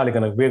lifetimes we're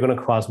going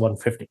to cross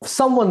 150.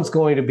 Someone's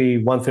going to be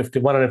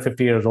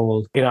 150 years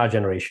old in our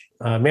generation.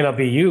 May not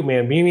be you, may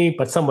not be me,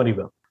 but somebody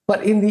will.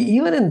 But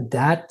even in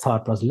that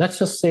thought process, let's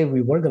just say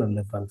we were going to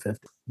live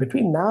 150.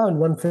 Between now and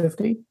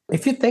 150,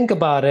 if you think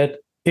about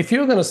it, if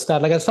you're going to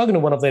start, like I was talking to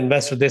one of the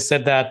investors, they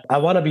said that I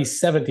want to be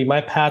 70.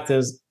 My path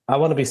is I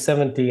want to be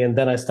 70 and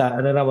then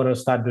I want to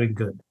start doing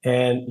good.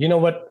 And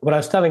what I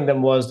was telling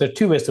them was there are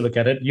two ways to look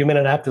at it. You may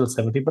not have till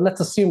 70, but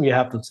let's assume you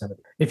have till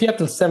 70. If you have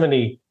till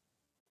 70,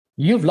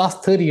 you've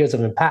lost 30 years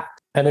of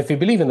impact. And if you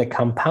believe in the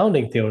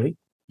compounding theory,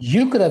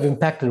 you could have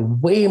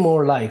impacted way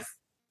more life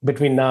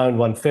between now and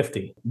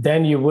 150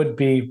 than you would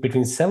be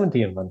between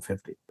 70 and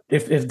 150.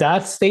 If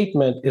that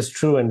statement is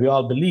true and we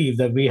all believe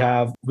that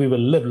we will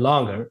live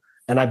longer,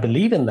 and I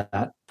believe in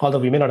that, although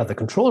we may not have the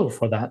control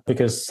for that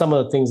because some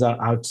of the things are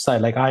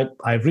outside. Like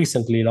I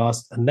recently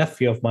lost a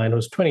nephew of mine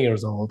who's 20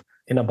 years old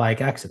in a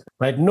bike accident,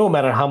 right? No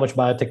matter how much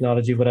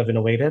biotechnology would have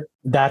innovated,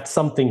 that's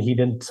something he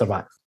didn't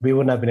survive. We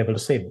wouldn't have been able to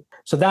save him.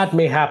 So that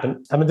may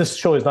happen. I mean, this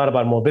show is not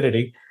about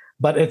morbidity,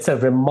 but it's a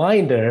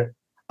reminder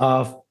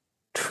of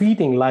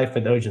treating life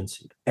with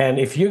urgency. And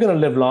if you're going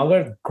to live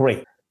longer,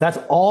 great. That's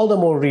all the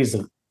more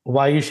reason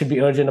why you should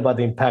be urgent about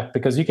the impact,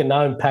 because you can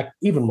now impact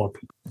even more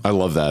people. I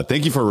love that.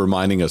 Thank you for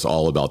reminding us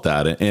all about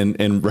that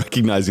and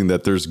recognizing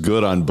that there's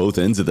good on both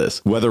ends of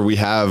this. Whether we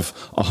have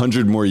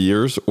 100 more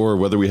years or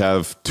whether we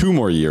have 2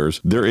 more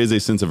years, there is a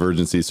sense of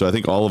urgency. So I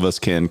think all of us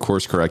can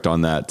course correct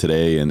on that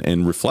today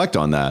and reflect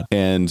on that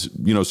and,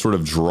 sort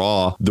of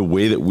draw the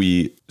way that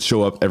we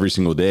show up every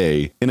single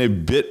day in a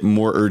bit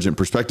more urgent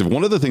perspective.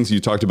 One of the things you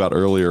talked about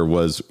earlier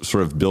was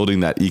sort of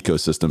building that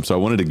ecosystem. So I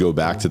wanted to go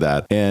back to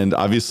that. And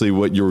obviously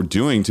what you're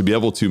doing to be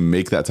able to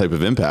make that type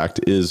of impact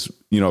is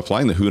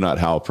applying the who, not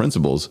how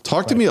principles.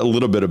 Talk to me a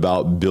little bit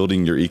about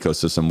building your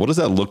ecosystem. What does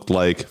that look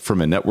like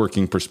from a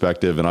networking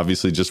perspective and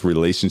obviously just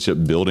relationship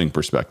building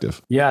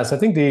perspective? Yes, I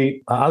think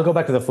I'll go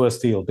back to the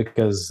first deal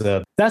because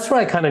that's where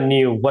I kind of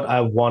knew what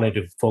I wanted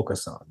to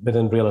focus on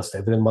within real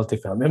estate, within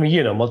multifamily. I mean,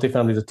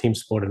 multifamily is a team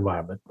sport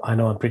environment. I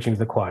know I'm preaching to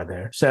the choir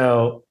there.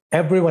 So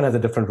everyone has a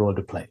different role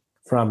to play.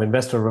 From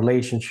investor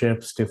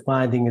relationships to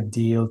finding a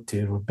deal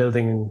to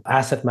building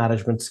asset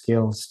management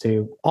skills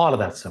to all of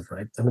that stuff,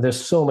 right? I mean, there's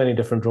so many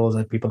different roles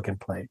that people can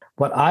play.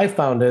 What I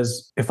found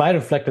is if I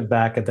reflected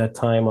back at that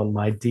time on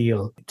my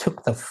deal, it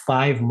took the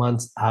 5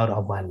 months out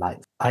of my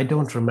life. I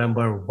don't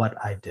remember what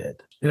I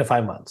did.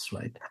 5 months,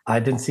 right? I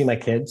didn't see my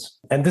kids.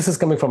 And this is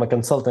coming from a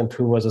consultant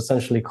who was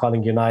essentially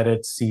calling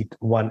United Seat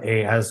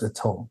 1A as its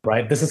home,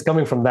 right? This is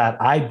coming from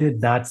that. I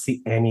did not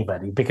see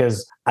anybody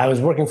because I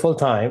was working full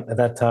time at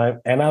that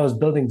time and I was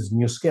building this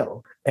new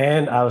skill.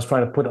 And I was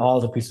trying to put all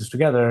the pieces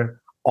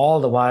together.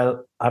 All the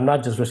while, I'm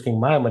not just risking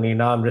my money,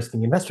 now I'm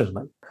risking investors'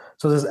 money.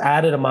 So this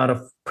added amount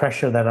of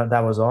pressure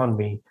that was on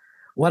me.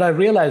 What I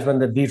realized when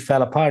the deal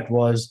fell apart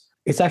was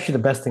it's actually the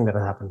best thing that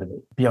had happened to me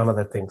beyond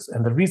other things.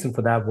 And the reason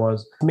for that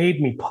was it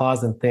made me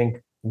pause and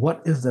think,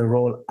 what is the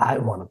role I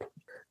want to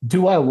play?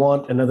 Do I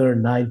want another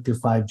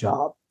 9-to-5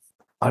 job?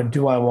 Or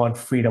do I want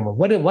freedom? Or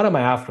what am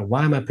I after?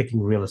 Why am I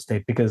picking real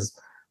estate? Because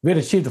we had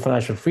achieved the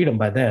financial freedom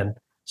by then.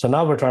 So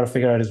now we're trying to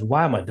figure out is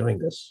why am I doing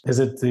this? Is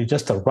it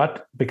just a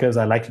rut because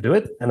I like to do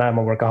it and I'm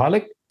a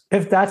workaholic?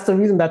 If that's the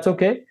reason, that's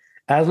okay.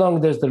 As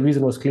long as the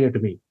reason was clear to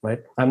me, right?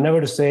 I'm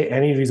never to say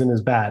any reason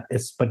is bad,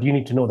 but you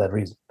need to know that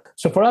reason.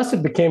 So for us,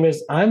 it became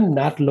I'm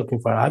not looking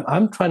for,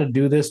 I'm trying to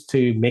do this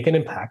to make an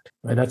impact,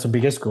 right? That's the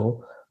biggest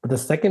goal. But the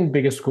second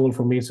biggest goal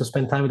for me is to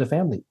spend time with the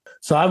family.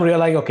 So I'm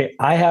realizing, okay,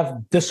 I have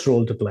this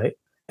role to play.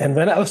 And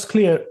when I was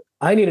clear,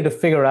 I needed to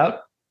figure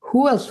out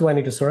who else do I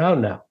need to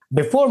surround now?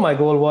 Before my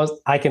goal was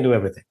I can do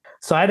everything.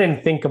 So I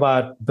didn't think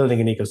about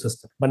building an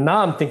ecosystem. But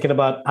now I'm thinking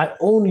about I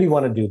only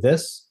want to do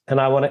this and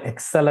I want to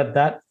excel at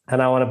that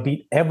and I want to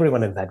beat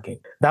everyone in that game.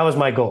 That was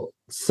my goal.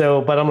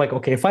 So, but I'm like,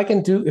 okay, if I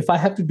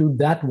have to do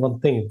that one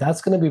thing,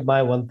 that's going to be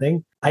my one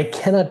thing. I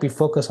cannot be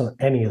focused on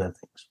any other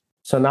things.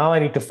 So now I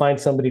need to find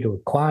somebody to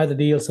acquire the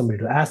deal, somebody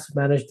to asset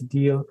manage the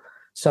deal,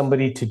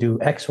 somebody to do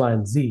X, Y,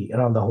 and Z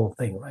around the whole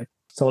thing, right?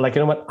 So like,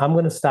 you know what? I'm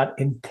going to start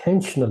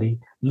intentionally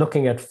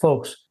looking at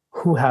folks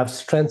who have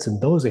strengths in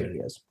those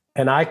areas.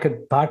 And I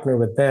could partner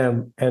with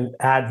them and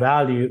add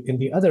value in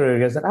the other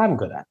areas that I'm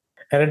good at.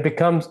 And it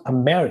becomes a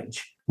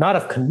marriage, not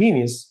of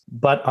convenience,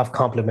 but of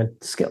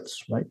complement skills,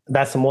 right?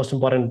 That's the most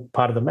important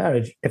part of the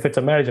marriage. If it's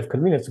a marriage of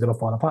convenience, it's going to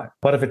fall apart.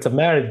 But if it's a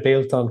marriage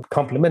based on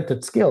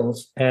complemented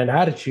skills and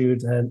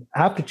attitudes and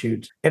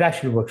aptitudes, it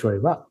actually works very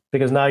well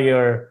because now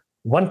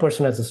one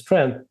person has a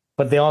strength,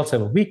 but they also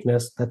have a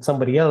weakness that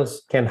somebody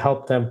else can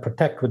help them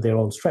protect with their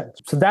own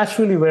strengths. So that's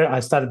really where I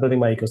started building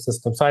my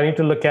ecosystem. So I need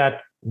to look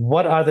at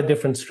what are the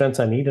different strengths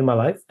I need in my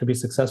life to be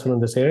successful in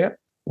this area?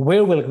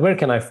 Where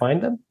can I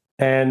find them?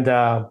 And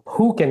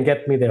who can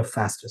get me there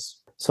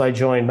fastest? So I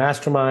joined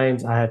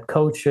masterminds. I had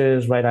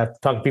coaches, right? I've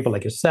talked to people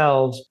like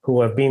yourselves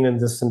who have been in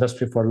this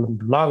industry for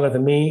longer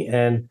than me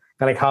and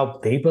kind of how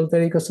they built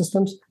their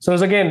ecosystems. So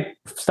as again,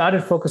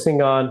 started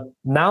focusing on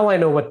now I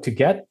know what to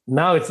get.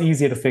 Now it's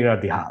easier to figure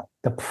out the how.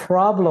 The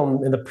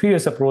problem in the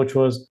previous approach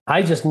was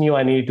I just knew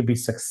I needed to be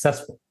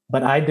successful,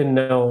 but I didn't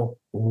know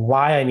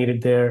why I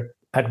needed there,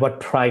 at what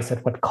price,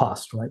 at what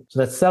cost, right? So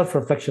that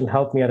self-reflection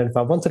helped me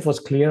identify. Once it was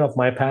clear of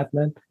my path,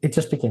 man, it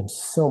just became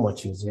so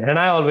much easier. And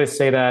I always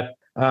say that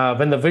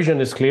when the vision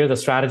is clear, the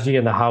strategy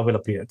and the how will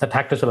appear, the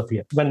tactics will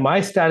appear. When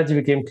my strategy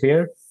became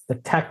clear, the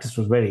tactics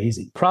was very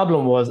easy.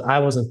 Problem was I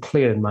wasn't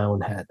clear in my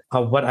own head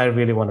of what I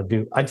really want to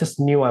do. I just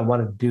knew I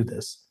wanted to do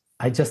this.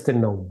 I just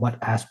didn't know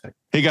what aspect.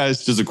 Hey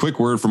guys, just a quick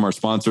word from our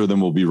sponsor,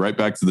 then we'll be right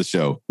back to the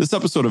show. This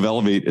episode of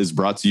Elevate is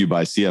brought to you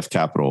by CF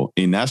Capital,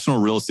 a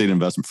national real estate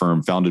investment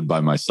firm founded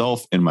by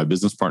myself and my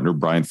business partner,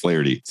 Brian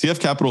Flaherty. CF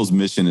Capital's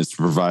mission is to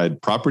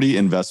provide property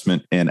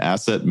investment and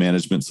asset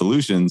management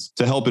solutions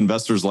to help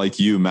investors like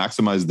you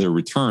maximize their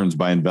returns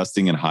by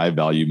investing in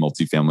high-value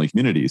multifamily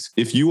communities.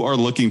 If you are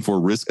looking for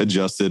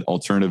risk-adjusted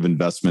alternative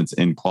investments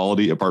in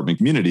quality apartment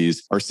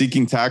communities, are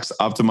seeking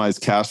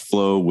tax-optimized cash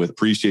flow with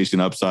appreciation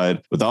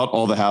upside without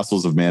all the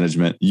hassles of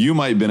management, you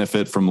might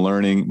benefit from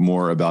learning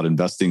more about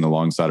investing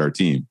alongside our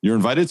team. You're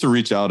invited to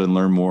reach out and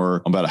learn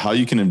more about how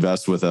you can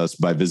invest with us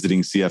by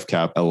visiting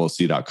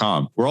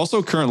cfcapllc.com. We're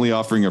also currently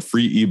offering a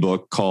free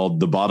ebook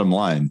called The Bottom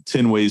Line,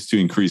 10 Ways to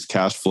Increase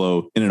Cash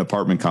Flow in an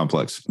Apartment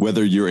Complex.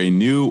 Whether you're a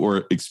new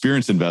or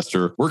experienced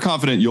investor, we're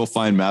confident you'll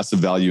find massive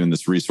value in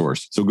this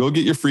resource. So go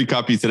get your free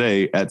copy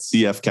today at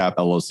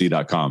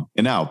cfcapllc.com.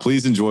 And now,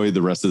 please enjoy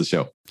the rest of the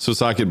show. So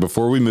Saket,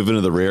 before we move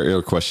into the rare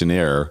air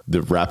questionnaire,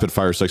 the rapid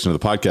fire section of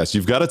the podcast,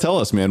 you've got to tell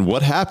us, man,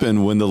 what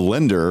happened when the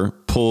lender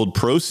pulled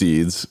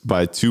proceeds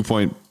by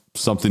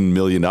 $2.something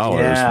million?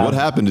 Yeah. What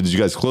happened? Did you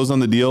guys close on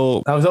the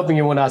deal? I was hoping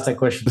you wouldn't ask that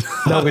question.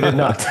 No, we did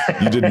not.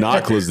 You did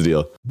not close the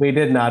deal. We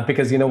did not,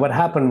 because what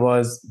happened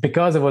was,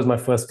 because it was my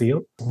first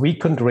deal, we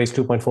couldn't raise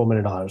 $2.4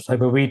 million. Like,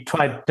 we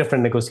tried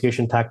different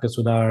negotiation tactics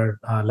with our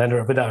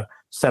lender, with our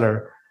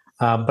seller,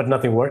 but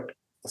nothing worked.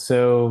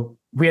 So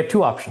we had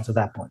two options at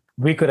that point.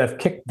 We could have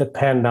kicked the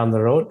can down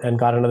the road and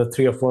got another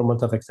 3 or 4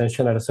 months of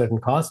extension at a certain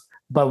cost.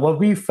 But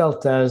what I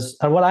felt is,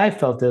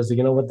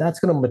 that's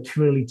going to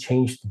materially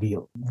change the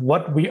deal.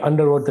 What we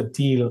underwrote the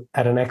deal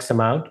at an X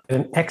amount,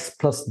 an X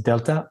plus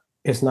delta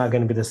is not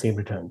going to be the same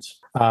returns.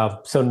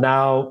 So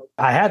now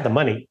I had the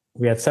money.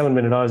 We had $7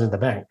 million in the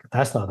bank.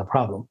 That's not the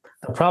problem.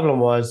 The problem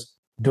was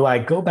Do I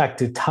go back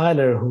to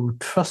Tyler, who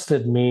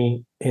trusted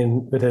me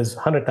with his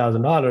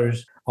 $100,000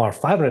 or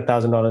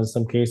 $500,000 in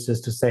some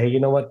cases, to say, hey, you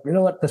know what,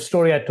 the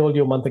story I told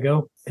you a month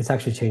ago, it's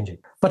actually changing.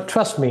 But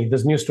trust me,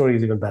 this new story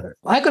is even better.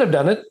 I could have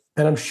done it,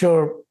 and I'm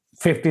sure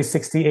 50,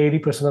 60,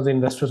 80% of the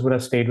investors would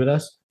have stayed with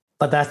us.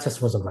 But that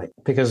just wasn't right,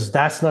 because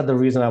that's not the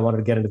reason I wanted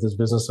to get into this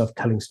business of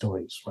telling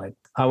stories, right?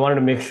 I wanted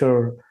to make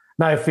sure,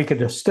 now if we could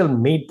just still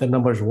make the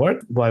numbers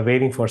work by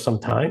waiting for some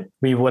time,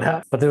 we would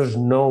have, but there was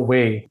no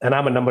way. And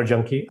I'm a number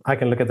junkie. I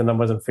can look at the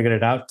numbers and figure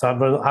it out. So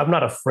I'm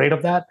not afraid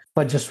of that,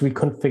 but just we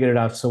couldn't figure it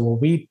out. So what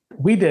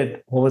we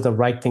did, what was the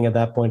right thing at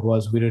that point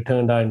was we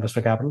returned our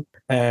investor capital,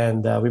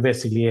 and we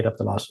basically ate up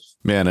the losses.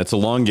 Man, it's a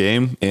long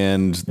game,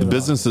 and the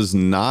business is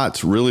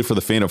not really for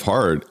the faint of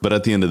heart. But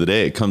at the end of the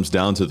day, it comes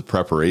down to the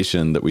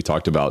preparation that we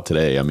talked about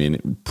today. I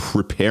mean,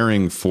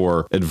 preparing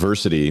for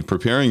adversity,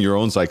 preparing your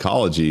own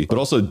psychology, but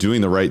also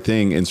doing the right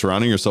thing and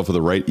surrounding yourself with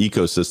the right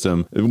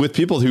ecosystem with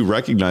people who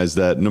recognize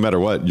that no matter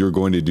what, you're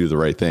going to do the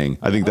right thing.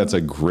 I think that's a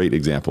great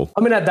example.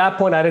 I mean, at that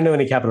point, I didn't know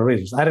any capital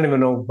raises. I didn't even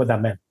know what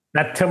that meant.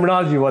 That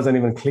terminology wasn't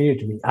even clear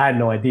to me. I had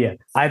no idea.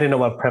 I didn't know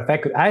what pref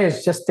equity. I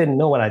just didn't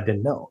know what I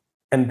didn't know.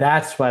 And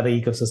that's why the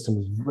ecosystem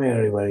is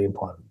very, very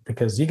important,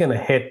 because you're going to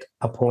hit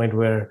a point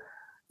where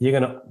you're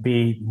going to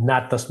be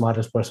not the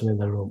smartest person in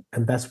the room.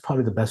 And that's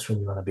probably the best room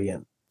you want to be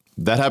in.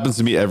 That happens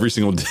to me every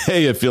single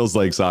day, it feels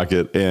like,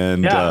 Saket.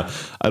 And I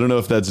don't know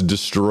if that's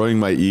destroying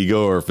my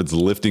ego or if it's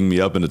lifting me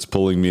up and it's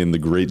pulling me in the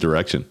great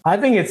direction. I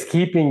think it's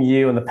keeping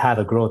you on the path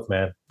of growth,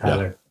 man,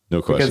 Tyler. Yeah.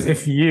 No question.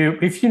 Because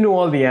if you know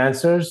all the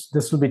answers,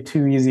 this will be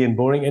too easy and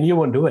boring, and you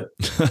won't do it.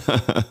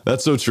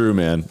 That's so true,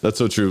 man. That's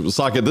so true.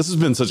 Saket, this has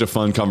been such a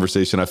fun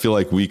conversation. I feel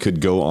like we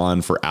could go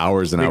on for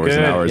hours and hours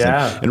and hours,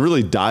 and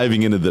really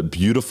diving into the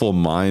beautiful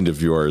mind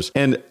of yours.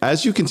 And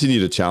as you continue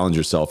to challenge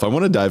yourself, I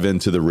want to dive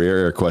into the Rare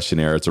Air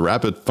questionnaire. It's a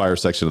rapid fire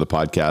section of the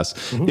podcast.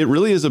 Mm-hmm. It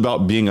really is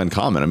about being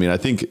uncommon. I mean, I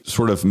think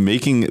sort of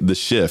making the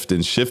shift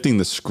and shifting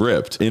the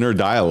script, inner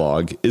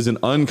dialogue, is an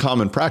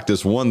uncommon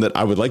practice, one that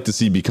I would like to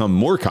see become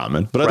more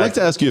common. But I'd like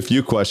to ask you a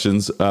few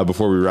questions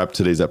before we wrap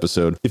today's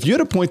episode. If you had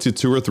to point to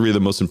 2 or 3 of the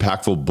most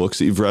impactful books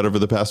that you've read over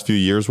the past few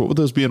years, what would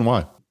those be and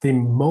why? The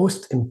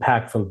most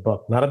impactful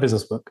book, not a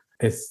business book,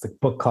 it's the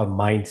book called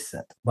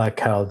Mindset by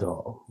Carol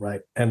Dweck,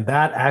 right? And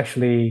that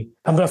actually,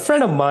 a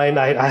friend of mine,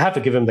 I have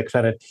to give him the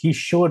credit. He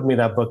showed me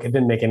that book. It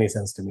didn't make any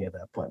sense to me at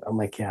that point. I'm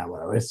like, yeah,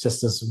 whatever. It's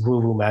just this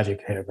woo-woo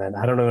magic here, man.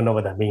 I don't even know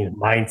what that means.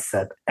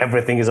 Mindset.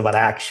 Everything is about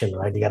action,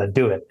 right? You got to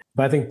do it.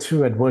 But I think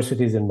through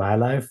adversities in my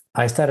life,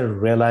 I started to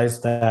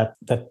realize that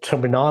the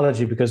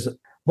terminology, because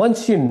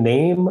once you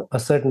name a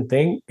certain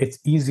thing, it's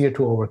easier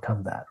to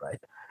overcome that, right?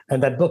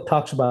 And that book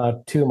talks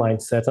about 2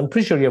 mindsets. I'm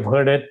pretty sure you've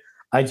heard it.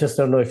 I just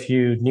don't know if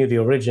you knew the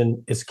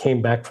origin. It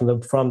came back from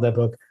the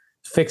book,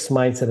 Fixed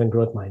Mindset and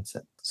Growth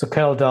Mindset. So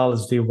Carol Dweck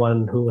is the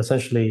one who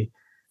essentially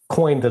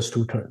coined those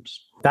 2 terms.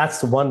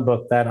 That's the one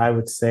book that I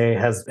would say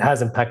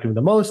has impacted me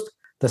the most.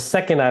 The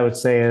second I would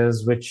say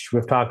is, which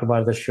we've talked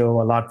about in the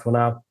show a lot for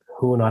now,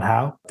 Who Not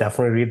How.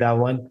 Definitely read that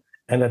one.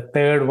 And the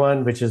third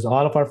one, which is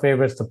all of our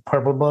favorites, the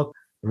Purple Book,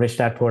 Rich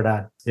Dad Poor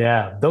Dad.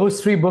 Yeah,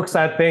 those 3 books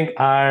I think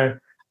I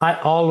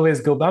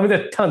always go back. I mean,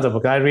 there are tons of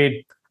books. I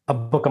read a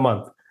book a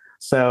month.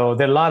 So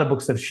there are a lot of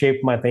books that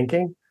shaped my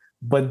thinking,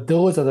 but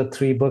those are the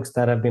 3 books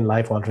that have been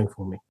life-altering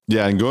for me.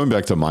 Yeah, and going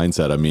back to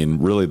mindset, I mean,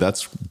 really,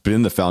 that's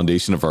been the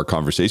foundation of our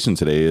conversation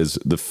today, is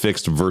the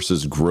fixed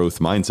versus growth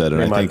mindset.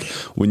 And I think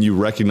when you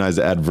recognize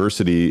that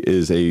adversity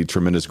is a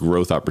tremendous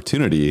growth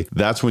opportunity,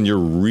 that's when you're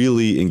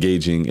really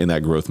engaging in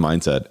that growth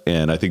mindset.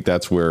 And I think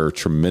that's where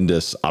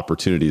tremendous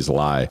opportunities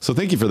lie. So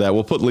thank you for that.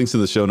 We'll put links in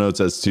the show notes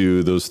as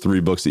to those 3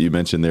 books that you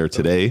mentioned there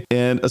today.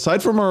 And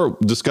aside from our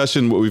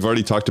discussion, what we've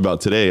already talked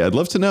about today, I'd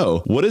love to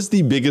know, what is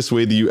the biggest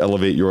way that you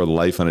elevate your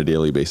life on a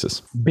daily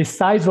basis?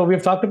 Besides what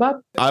we've talked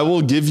about? I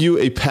will give you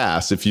a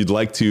pass if you'd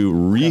like to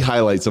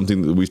re-highlight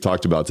something that we've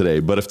talked about today.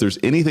 But if there's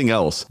anything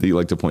else that you'd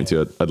like to point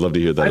to, I'd love to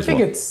hear that as well. I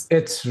think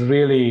it's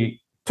really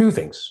 2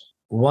 things.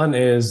 One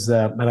is,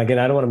 and again,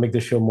 I don't want to make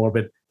this show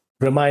morbid,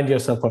 remind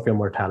yourself of your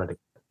mortality,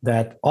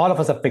 that all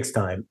of us have fixed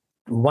time,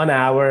 1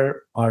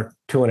 hour or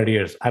 200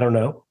 years. I don't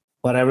know,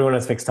 but everyone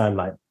has fixed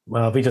timeline.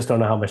 Well, we just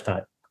don't know how much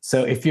time.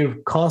 So if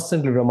you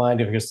constantly remind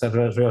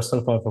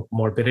yourself of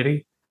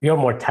morbidity, your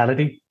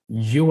mortality,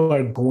 you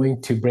are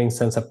going to bring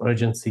sense of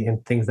urgency in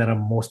things that are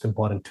most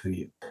important to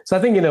you. So I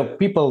think,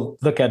 people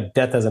look at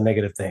death as a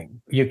negative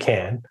thing. You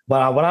can.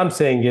 But what I'm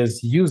saying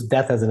is use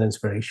death as an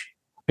inspiration.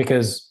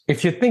 Because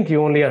if you think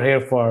you only are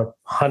here for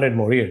 100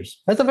 more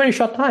years, that's a very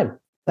short time.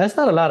 That's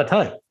not a lot of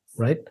time,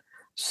 right?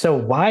 So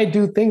why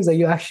do things that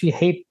you actually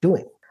hate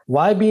doing?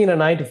 Why be in a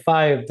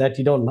 9-to-5 that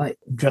you don't like?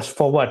 Just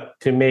for what?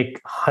 To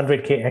make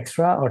 100K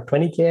extra or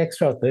 20K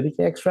extra or 30K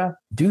extra?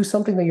 Do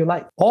something that you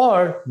like.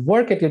 Or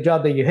work at your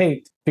job that you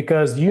hate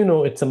because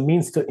it's a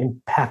means to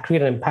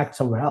create an impact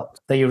somewhere else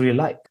that you really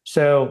like.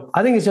 So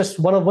I think it's just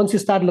once you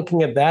start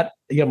looking at that,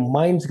 your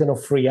mind's going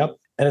to free up,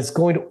 and it's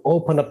going to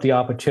open up the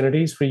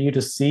opportunities for you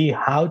to see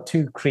how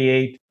to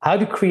create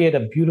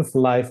a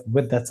beautiful life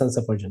with that sense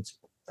of urgency.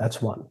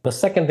 That's one. The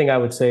second thing I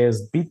would say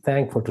is be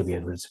thankful to the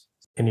adversity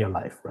in your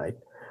life, right?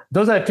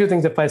 those are two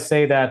things. If I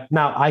say that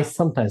now, I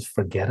sometimes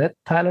forget it,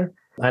 Tyler.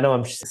 I know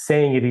I'm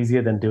saying it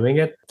easier than doing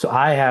it. So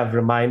I have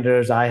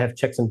reminders, I have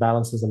checks and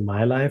balances in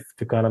my life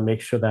to kind of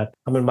make sure that,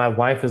 my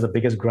wife is the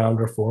biggest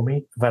grounder for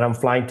me. When I'm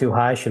flying too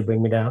high, she'll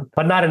bring me down,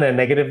 but not in a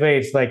negative way.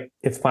 It's like,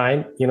 it's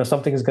fine.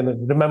 Something is going to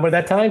remember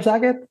that time,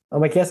 Saket? I'm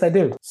like, yes, I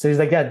do. So he's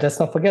like, yeah, let's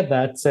not forget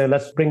that. So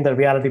let's bring the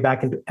reality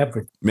back into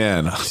everything.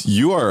 Man,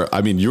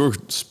 you're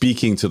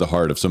speaking to the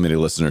heart of so many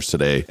listeners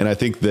today. And I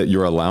think that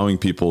you're allowing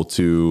people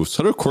to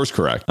sort of course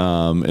correct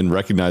and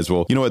recognize,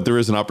 well, you know what, there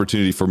is an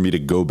opportunity for me to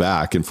go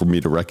back and for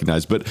me to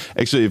recognize. But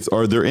actually,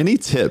 are there any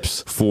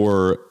tips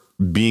for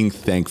being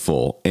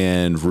thankful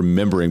and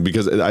remembering?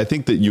 Because I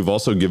think that you've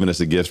also given us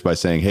a gift by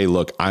saying, hey,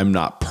 look, I'm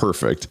not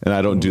perfect and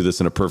I don't do this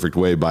in a perfect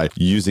way, by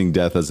using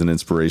death as an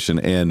inspiration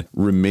and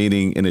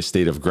remaining in a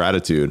state of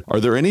gratitude. Are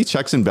there any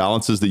checks and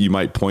balances that you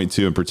might point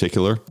to in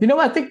particular?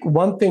 I think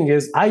one thing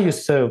is I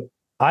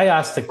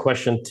asked the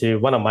question to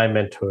one of my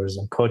mentors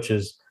and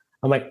coaches.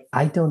 I'm like,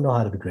 I don't know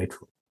how to be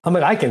grateful. I'm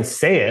like, I can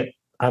say it,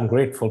 I'm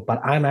grateful,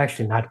 but I'm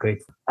actually not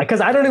grateful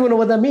because I don't even know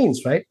what that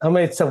means, right?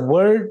 It's a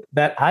word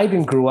that I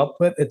didn't grow up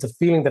with. It's a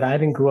feeling that I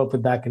didn't grow up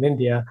with back in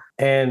India.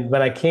 And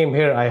when I came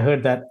here, I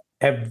heard that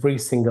every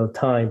single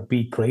time,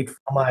 be grateful.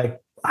 I'm like,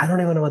 I don't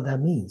even know what that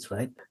means,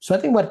 right? So I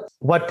think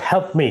what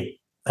helped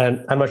me,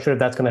 and I'm not sure if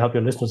that's going to help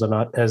your listeners or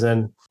not, as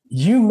in,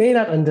 you may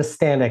not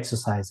understand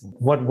exercising,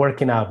 what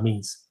working out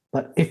means,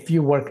 but if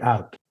you work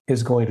out,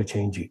 it's going to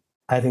change you.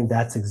 I think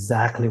that's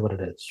exactly what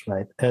it is,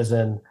 right? As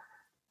in,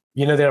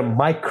 there are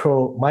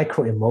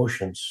micro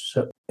emotions.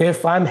 So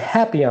if I'm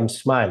happy, I'm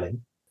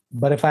smiling.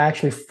 But if I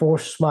actually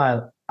force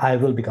smile, I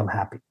will become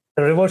happy.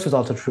 The reverse is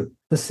also true.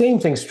 The same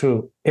thing's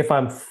true. If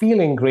I'm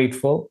feeling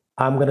grateful,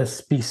 I'm going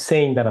to be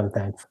saying that I'm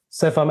thankful.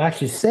 So if I'm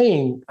actually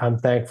saying I'm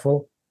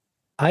thankful,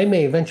 I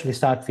may eventually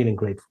start feeling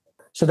grateful.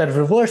 So that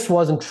reverse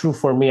wasn't true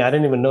for me. I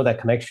didn't even know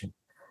that connection.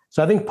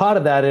 So I think part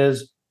of that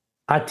is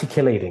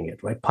articulating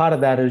it, right? Part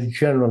of that is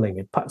journaling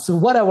it. So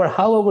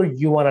however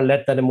you want to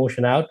let that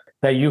emotion out,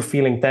 that you're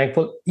feeling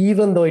thankful,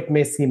 even though it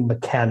may seem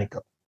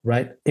mechanical,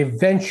 right?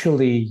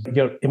 Eventually,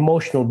 your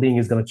emotional being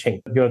is going to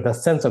change. The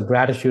sense of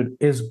gratitude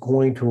is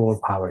going to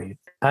overpower you.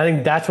 I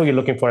think that's what you're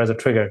looking for as a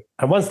trigger.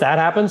 And once that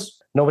happens,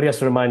 nobody has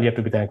to remind you have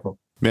to be thankful.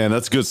 Man,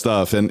 that's good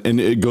stuff. And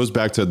it goes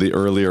back to the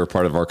earlier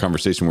part of our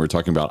conversation. We were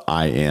talking about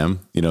I am,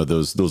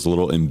 those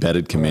little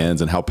embedded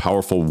commands and how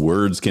powerful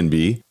words can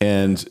be.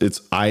 And it's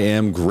I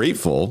am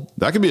grateful.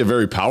 That can be a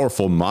very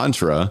powerful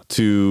mantra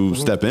to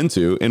step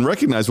into and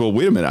recognize, well,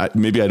 wait a minute,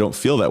 maybe I don't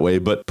feel that way,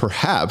 but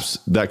perhaps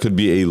that could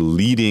be a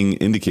leading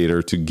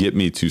indicator to get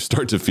me to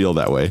start to feel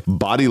that way.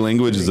 Body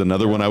language is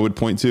another one I would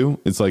point to.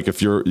 It's like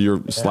if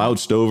you're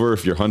slouched over,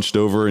 if you're hunched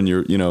over and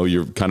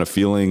you're kind of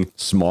feeling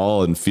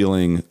small and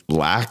feeling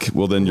lack,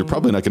 well, then you're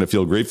probably not going to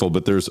feel grateful,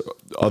 but there's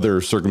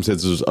other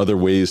circumstances, other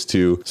ways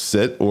to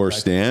sit or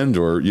stand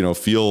or,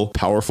 feel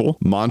powerful.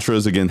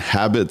 Mantras, again,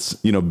 habits,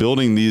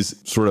 building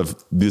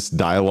this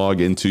dialogue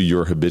into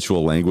your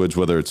habitual language,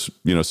 whether it's,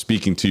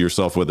 speaking to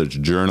yourself, whether it's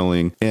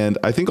journaling. And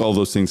I think all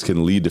those things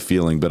can lead to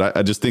feeling, but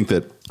I just think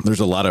that there's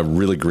a lot of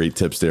really great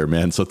tips there,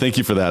 man. So thank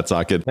you for that,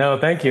 Saket. No,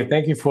 thank you.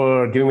 Thank you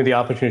for giving me the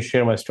opportunity to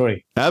share my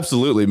story.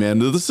 Absolutely, man.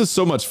 This is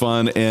so much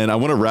fun. And I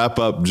want to wrap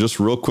up just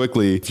real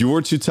quickly. If you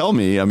were to tell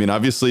me,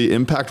 obviously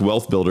Impact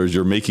Wealth Builders,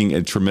 you're making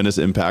a tremendous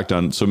impact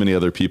on so many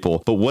other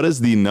people, but what is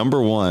the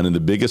number one and the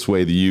biggest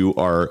way that you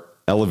are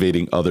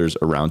elevating others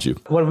around you?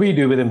 What we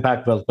do with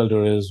Impact Wealth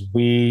Builder is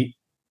we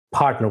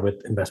partner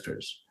with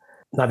investors.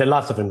 Now, there are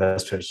lots of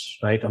investors,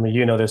 right?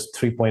 there's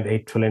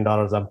 $3.8 trillion.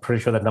 I'm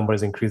pretty sure that number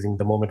is increasing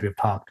the moment we've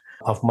talked,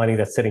 of money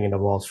that's sitting in the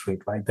Wall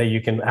Street, right? That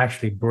you can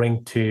actually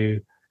bring to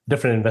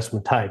different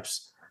investment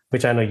types,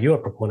 which I know you're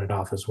a proponent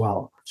of as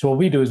well. So what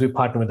we do is we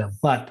partner with them.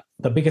 But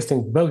the biggest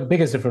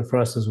difference for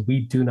us is we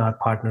do not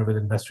partner with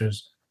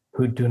investors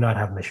who do not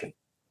have mission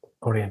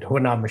oriented, who are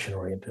not mission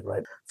oriented,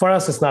 right? For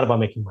us, it's not about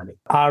making money.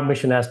 Our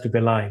mission has to be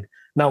aligned.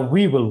 Now,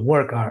 we will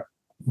work our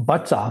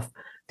butts off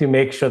to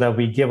make sure that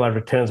we give our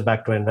returns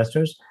back to our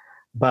investors,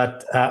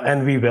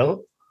 and we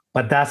will,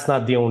 but that's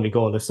not the only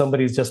goal. If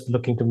somebody's just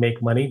looking to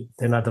make money,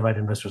 they're not the right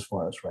investors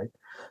for us, right?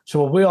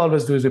 So what we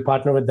always do is we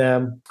partner with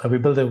them. We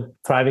build a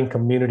thriving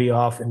community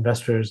of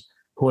investors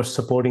who are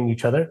supporting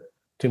each other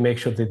to make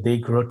sure that they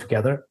grow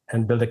together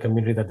and build a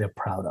community that they're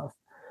proud of.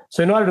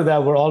 So in order to do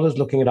that, we're always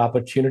looking at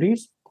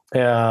opportunities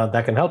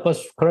that can help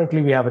us.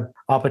 Currently, we have an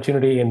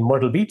opportunity in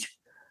Myrtle Beach,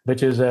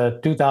 which is a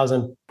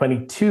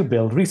 2022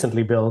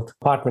 recently built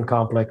apartment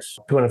complex,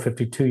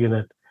 252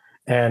 unit.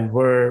 And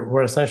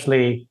we're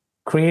essentially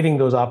creating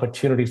those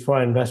opportunities for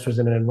our investors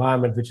in an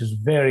environment which is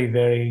very,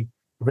 very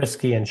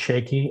risky and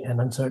shaky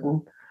and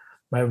uncertain.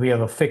 Right? We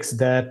have a fixed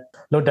debt,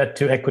 low debt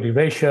to equity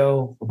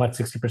ratio, about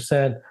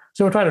 60%.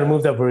 So we're trying to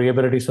remove that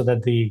variability so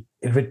that the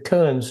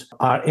returns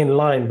are in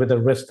line with the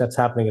risk that's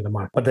happening in the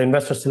market. But the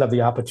investors still have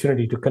the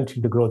opportunity to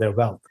continue to grow their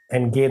wealth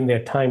and gain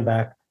their time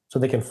back so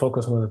they can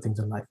focus on other things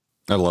in life.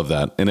 I love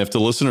that. And if the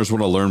listeners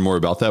want to learn more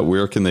about that,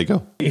 where can they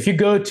go? If you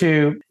go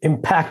to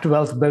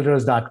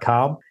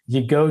impactwealthbuilders.com,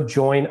 you go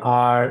join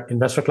our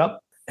investor club.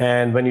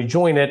 And when you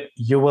join it,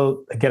 you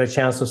will get a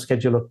chance to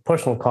schedule a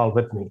personal call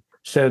with me.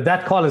 So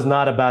that call is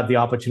not about the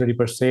opportunity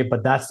per se,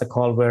 but that's the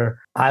call where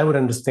I would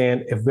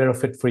understand if we're a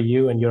fit for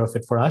you and you're a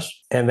fit for us.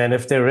 And then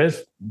if there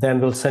is,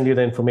 then we'll send you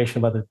the information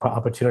about the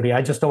opportunity.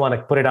 I just don't want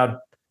to put it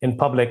out in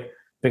public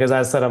because,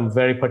 as I said, I'm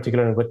very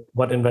particular with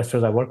what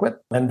investors I work with.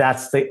 And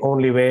that's the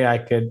only way I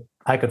could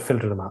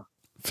filter them out.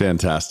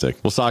 Fantastic.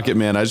 Well, Saket,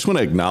 man, I just want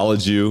to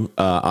acknowledge you.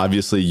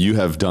 Obviously, you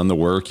have done the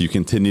work. You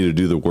continue to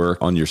do the work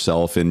on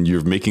yourself, and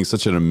you're making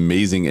such an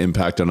amazing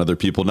impact on other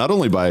people, not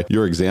only by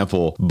your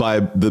example, by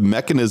the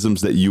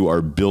mechanisms that you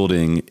are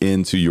building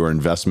into your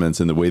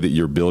investments and the way that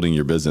you're building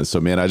your business. So,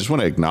 man, I just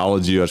want to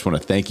acknowledge you. I just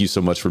want to thank you so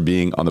much for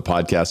being on the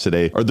podcast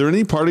today. Are there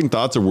any parting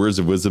thoughts or words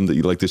of wisdom that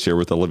you'd like to share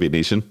with Elevate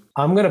Nation?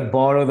 I'm going to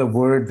borrow the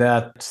word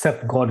that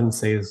Seth Godin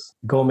says,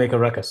 go make a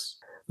ruckus.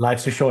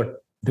 Life's too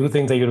short. Do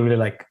things that you really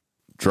like.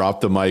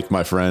 Drop the mic,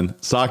 my friend.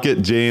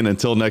 Saket Jain,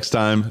 until next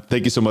time,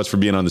 thank you so much for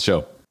being on the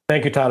show.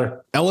 Thank you,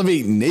 Tyler.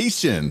 Elevate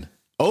Nation.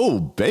 Oh,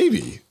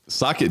 baby.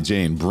 Saket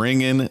Jain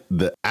bringing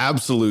the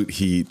absolute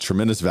heat,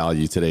 tremendous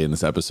value today in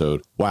this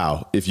episode.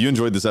 Wow. If you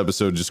enjoyed this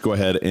episode, just go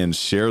ahead and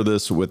share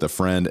this with a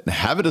friend and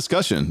have a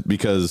discussion,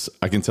 because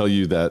I can tell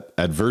you that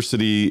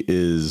adversity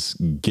is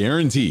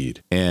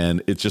guaranteed.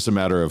 And it's just a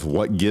matter of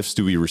what gifts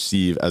do we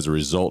receive as a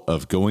result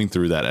of going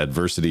through that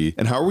adversity,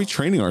 and how are we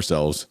training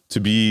ourselves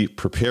to be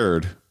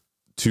prepared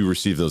to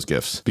receive those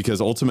gifts? Because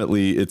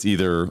ultimately it's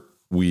either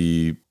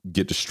we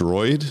get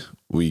destroyed,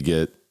 we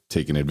get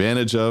taken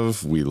advantage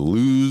of, we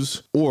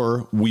lose,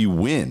 or we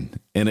win.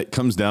 And it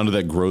comes down to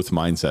that growth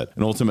mindset.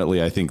 And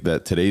ultimately, I think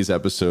that today's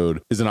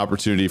episode is an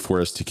opportunity for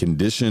us to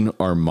condition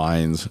our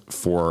minds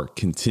for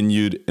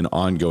continued and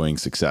ongoing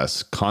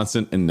success,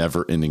 constant and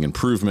never ending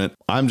improvement.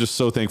 I'm just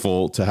so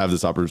thankful to have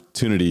this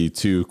opportunity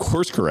to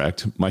course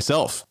correct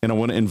myself. And I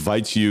want to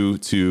invite you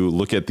to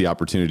look at the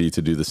opportunity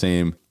to do the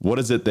same. What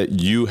is it that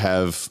you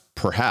have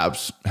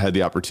perhaps had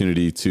the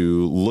opportunity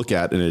to look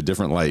at in a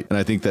different light? And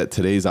I think that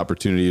today's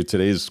opportunity,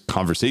 today's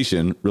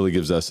conversation really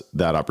gives us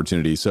that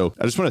opportunity. So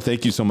I just want to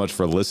thank you so much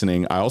for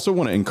listening. I also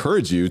want to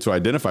encourage you to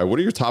identify what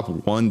are your top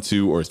 1,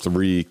 2, or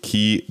 3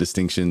 key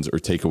distinctions or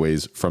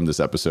takeaways from this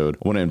episode.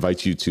 I want to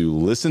invite you to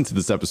listen to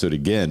this episode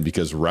again,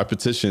 because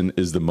repetition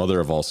is the mother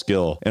of all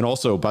skill. And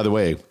also, by the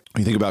way,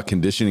 when you think about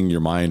conditioning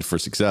your mind for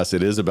success,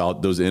 it is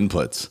about those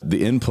inputs.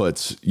 The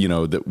inputs,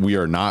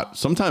 that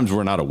sometimes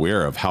we're not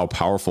aware of how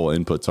powerful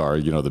inputs are.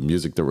 The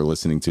music that we're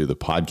listening to, the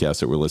podcasts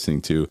that we're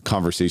listening to,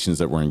 conversations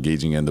that we're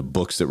engaging in, the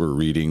books that we're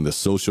reading, the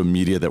social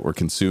media that we're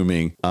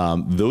consuming.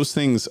 Those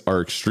things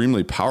are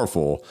extremely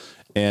powerful.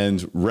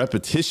 And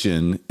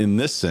repetition, in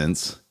this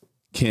sense,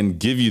 can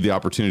give you the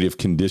opportunity of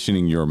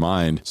conditioning your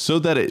mind so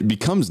that it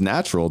becomes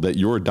natural that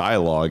your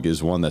dialogue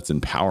is one that's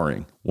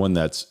empowering, one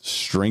that's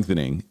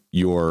strengthening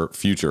your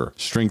future,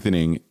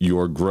 strengthening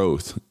your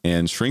growth,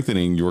 and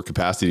strengthening your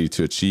capacity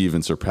to achieve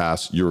and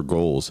surpass your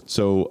goals.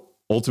 So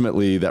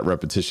ultimately, that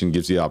repetition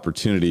gives you the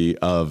opportunity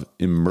of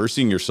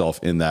immersing yourself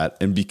in that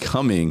and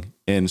becoming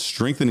and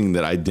strengthening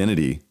that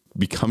identity,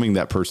 becoming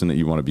that person that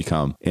you want to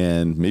become,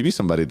 and maybe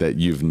somebody that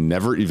you've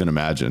never even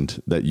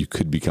imagined that you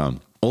could become.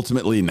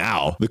 Ultimately,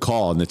 now the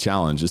call and the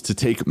challenge is to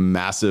take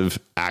massive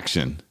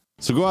action.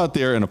 So go out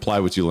there and apply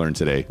what you learned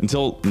today.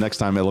 Until next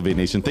time, Elevate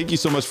Nation, thank you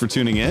so much for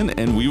tuning in,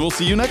 and we will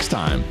see you next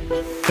time.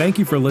 Thank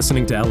you for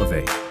listening to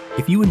Elevate.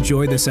 If you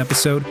enjoyed this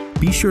episode,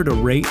 be sure to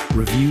rate,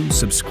 review,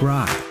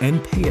 subscribe,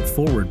 and pay it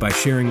forward by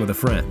sharing with a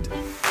friend.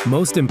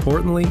 Most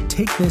importantly,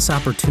 take this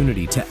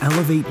opportunity to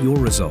elevate your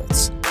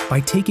results by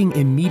taking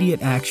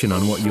immediate action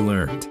on what you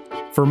learned.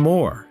 For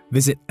more,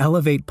 visit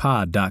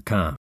elevatepod.com.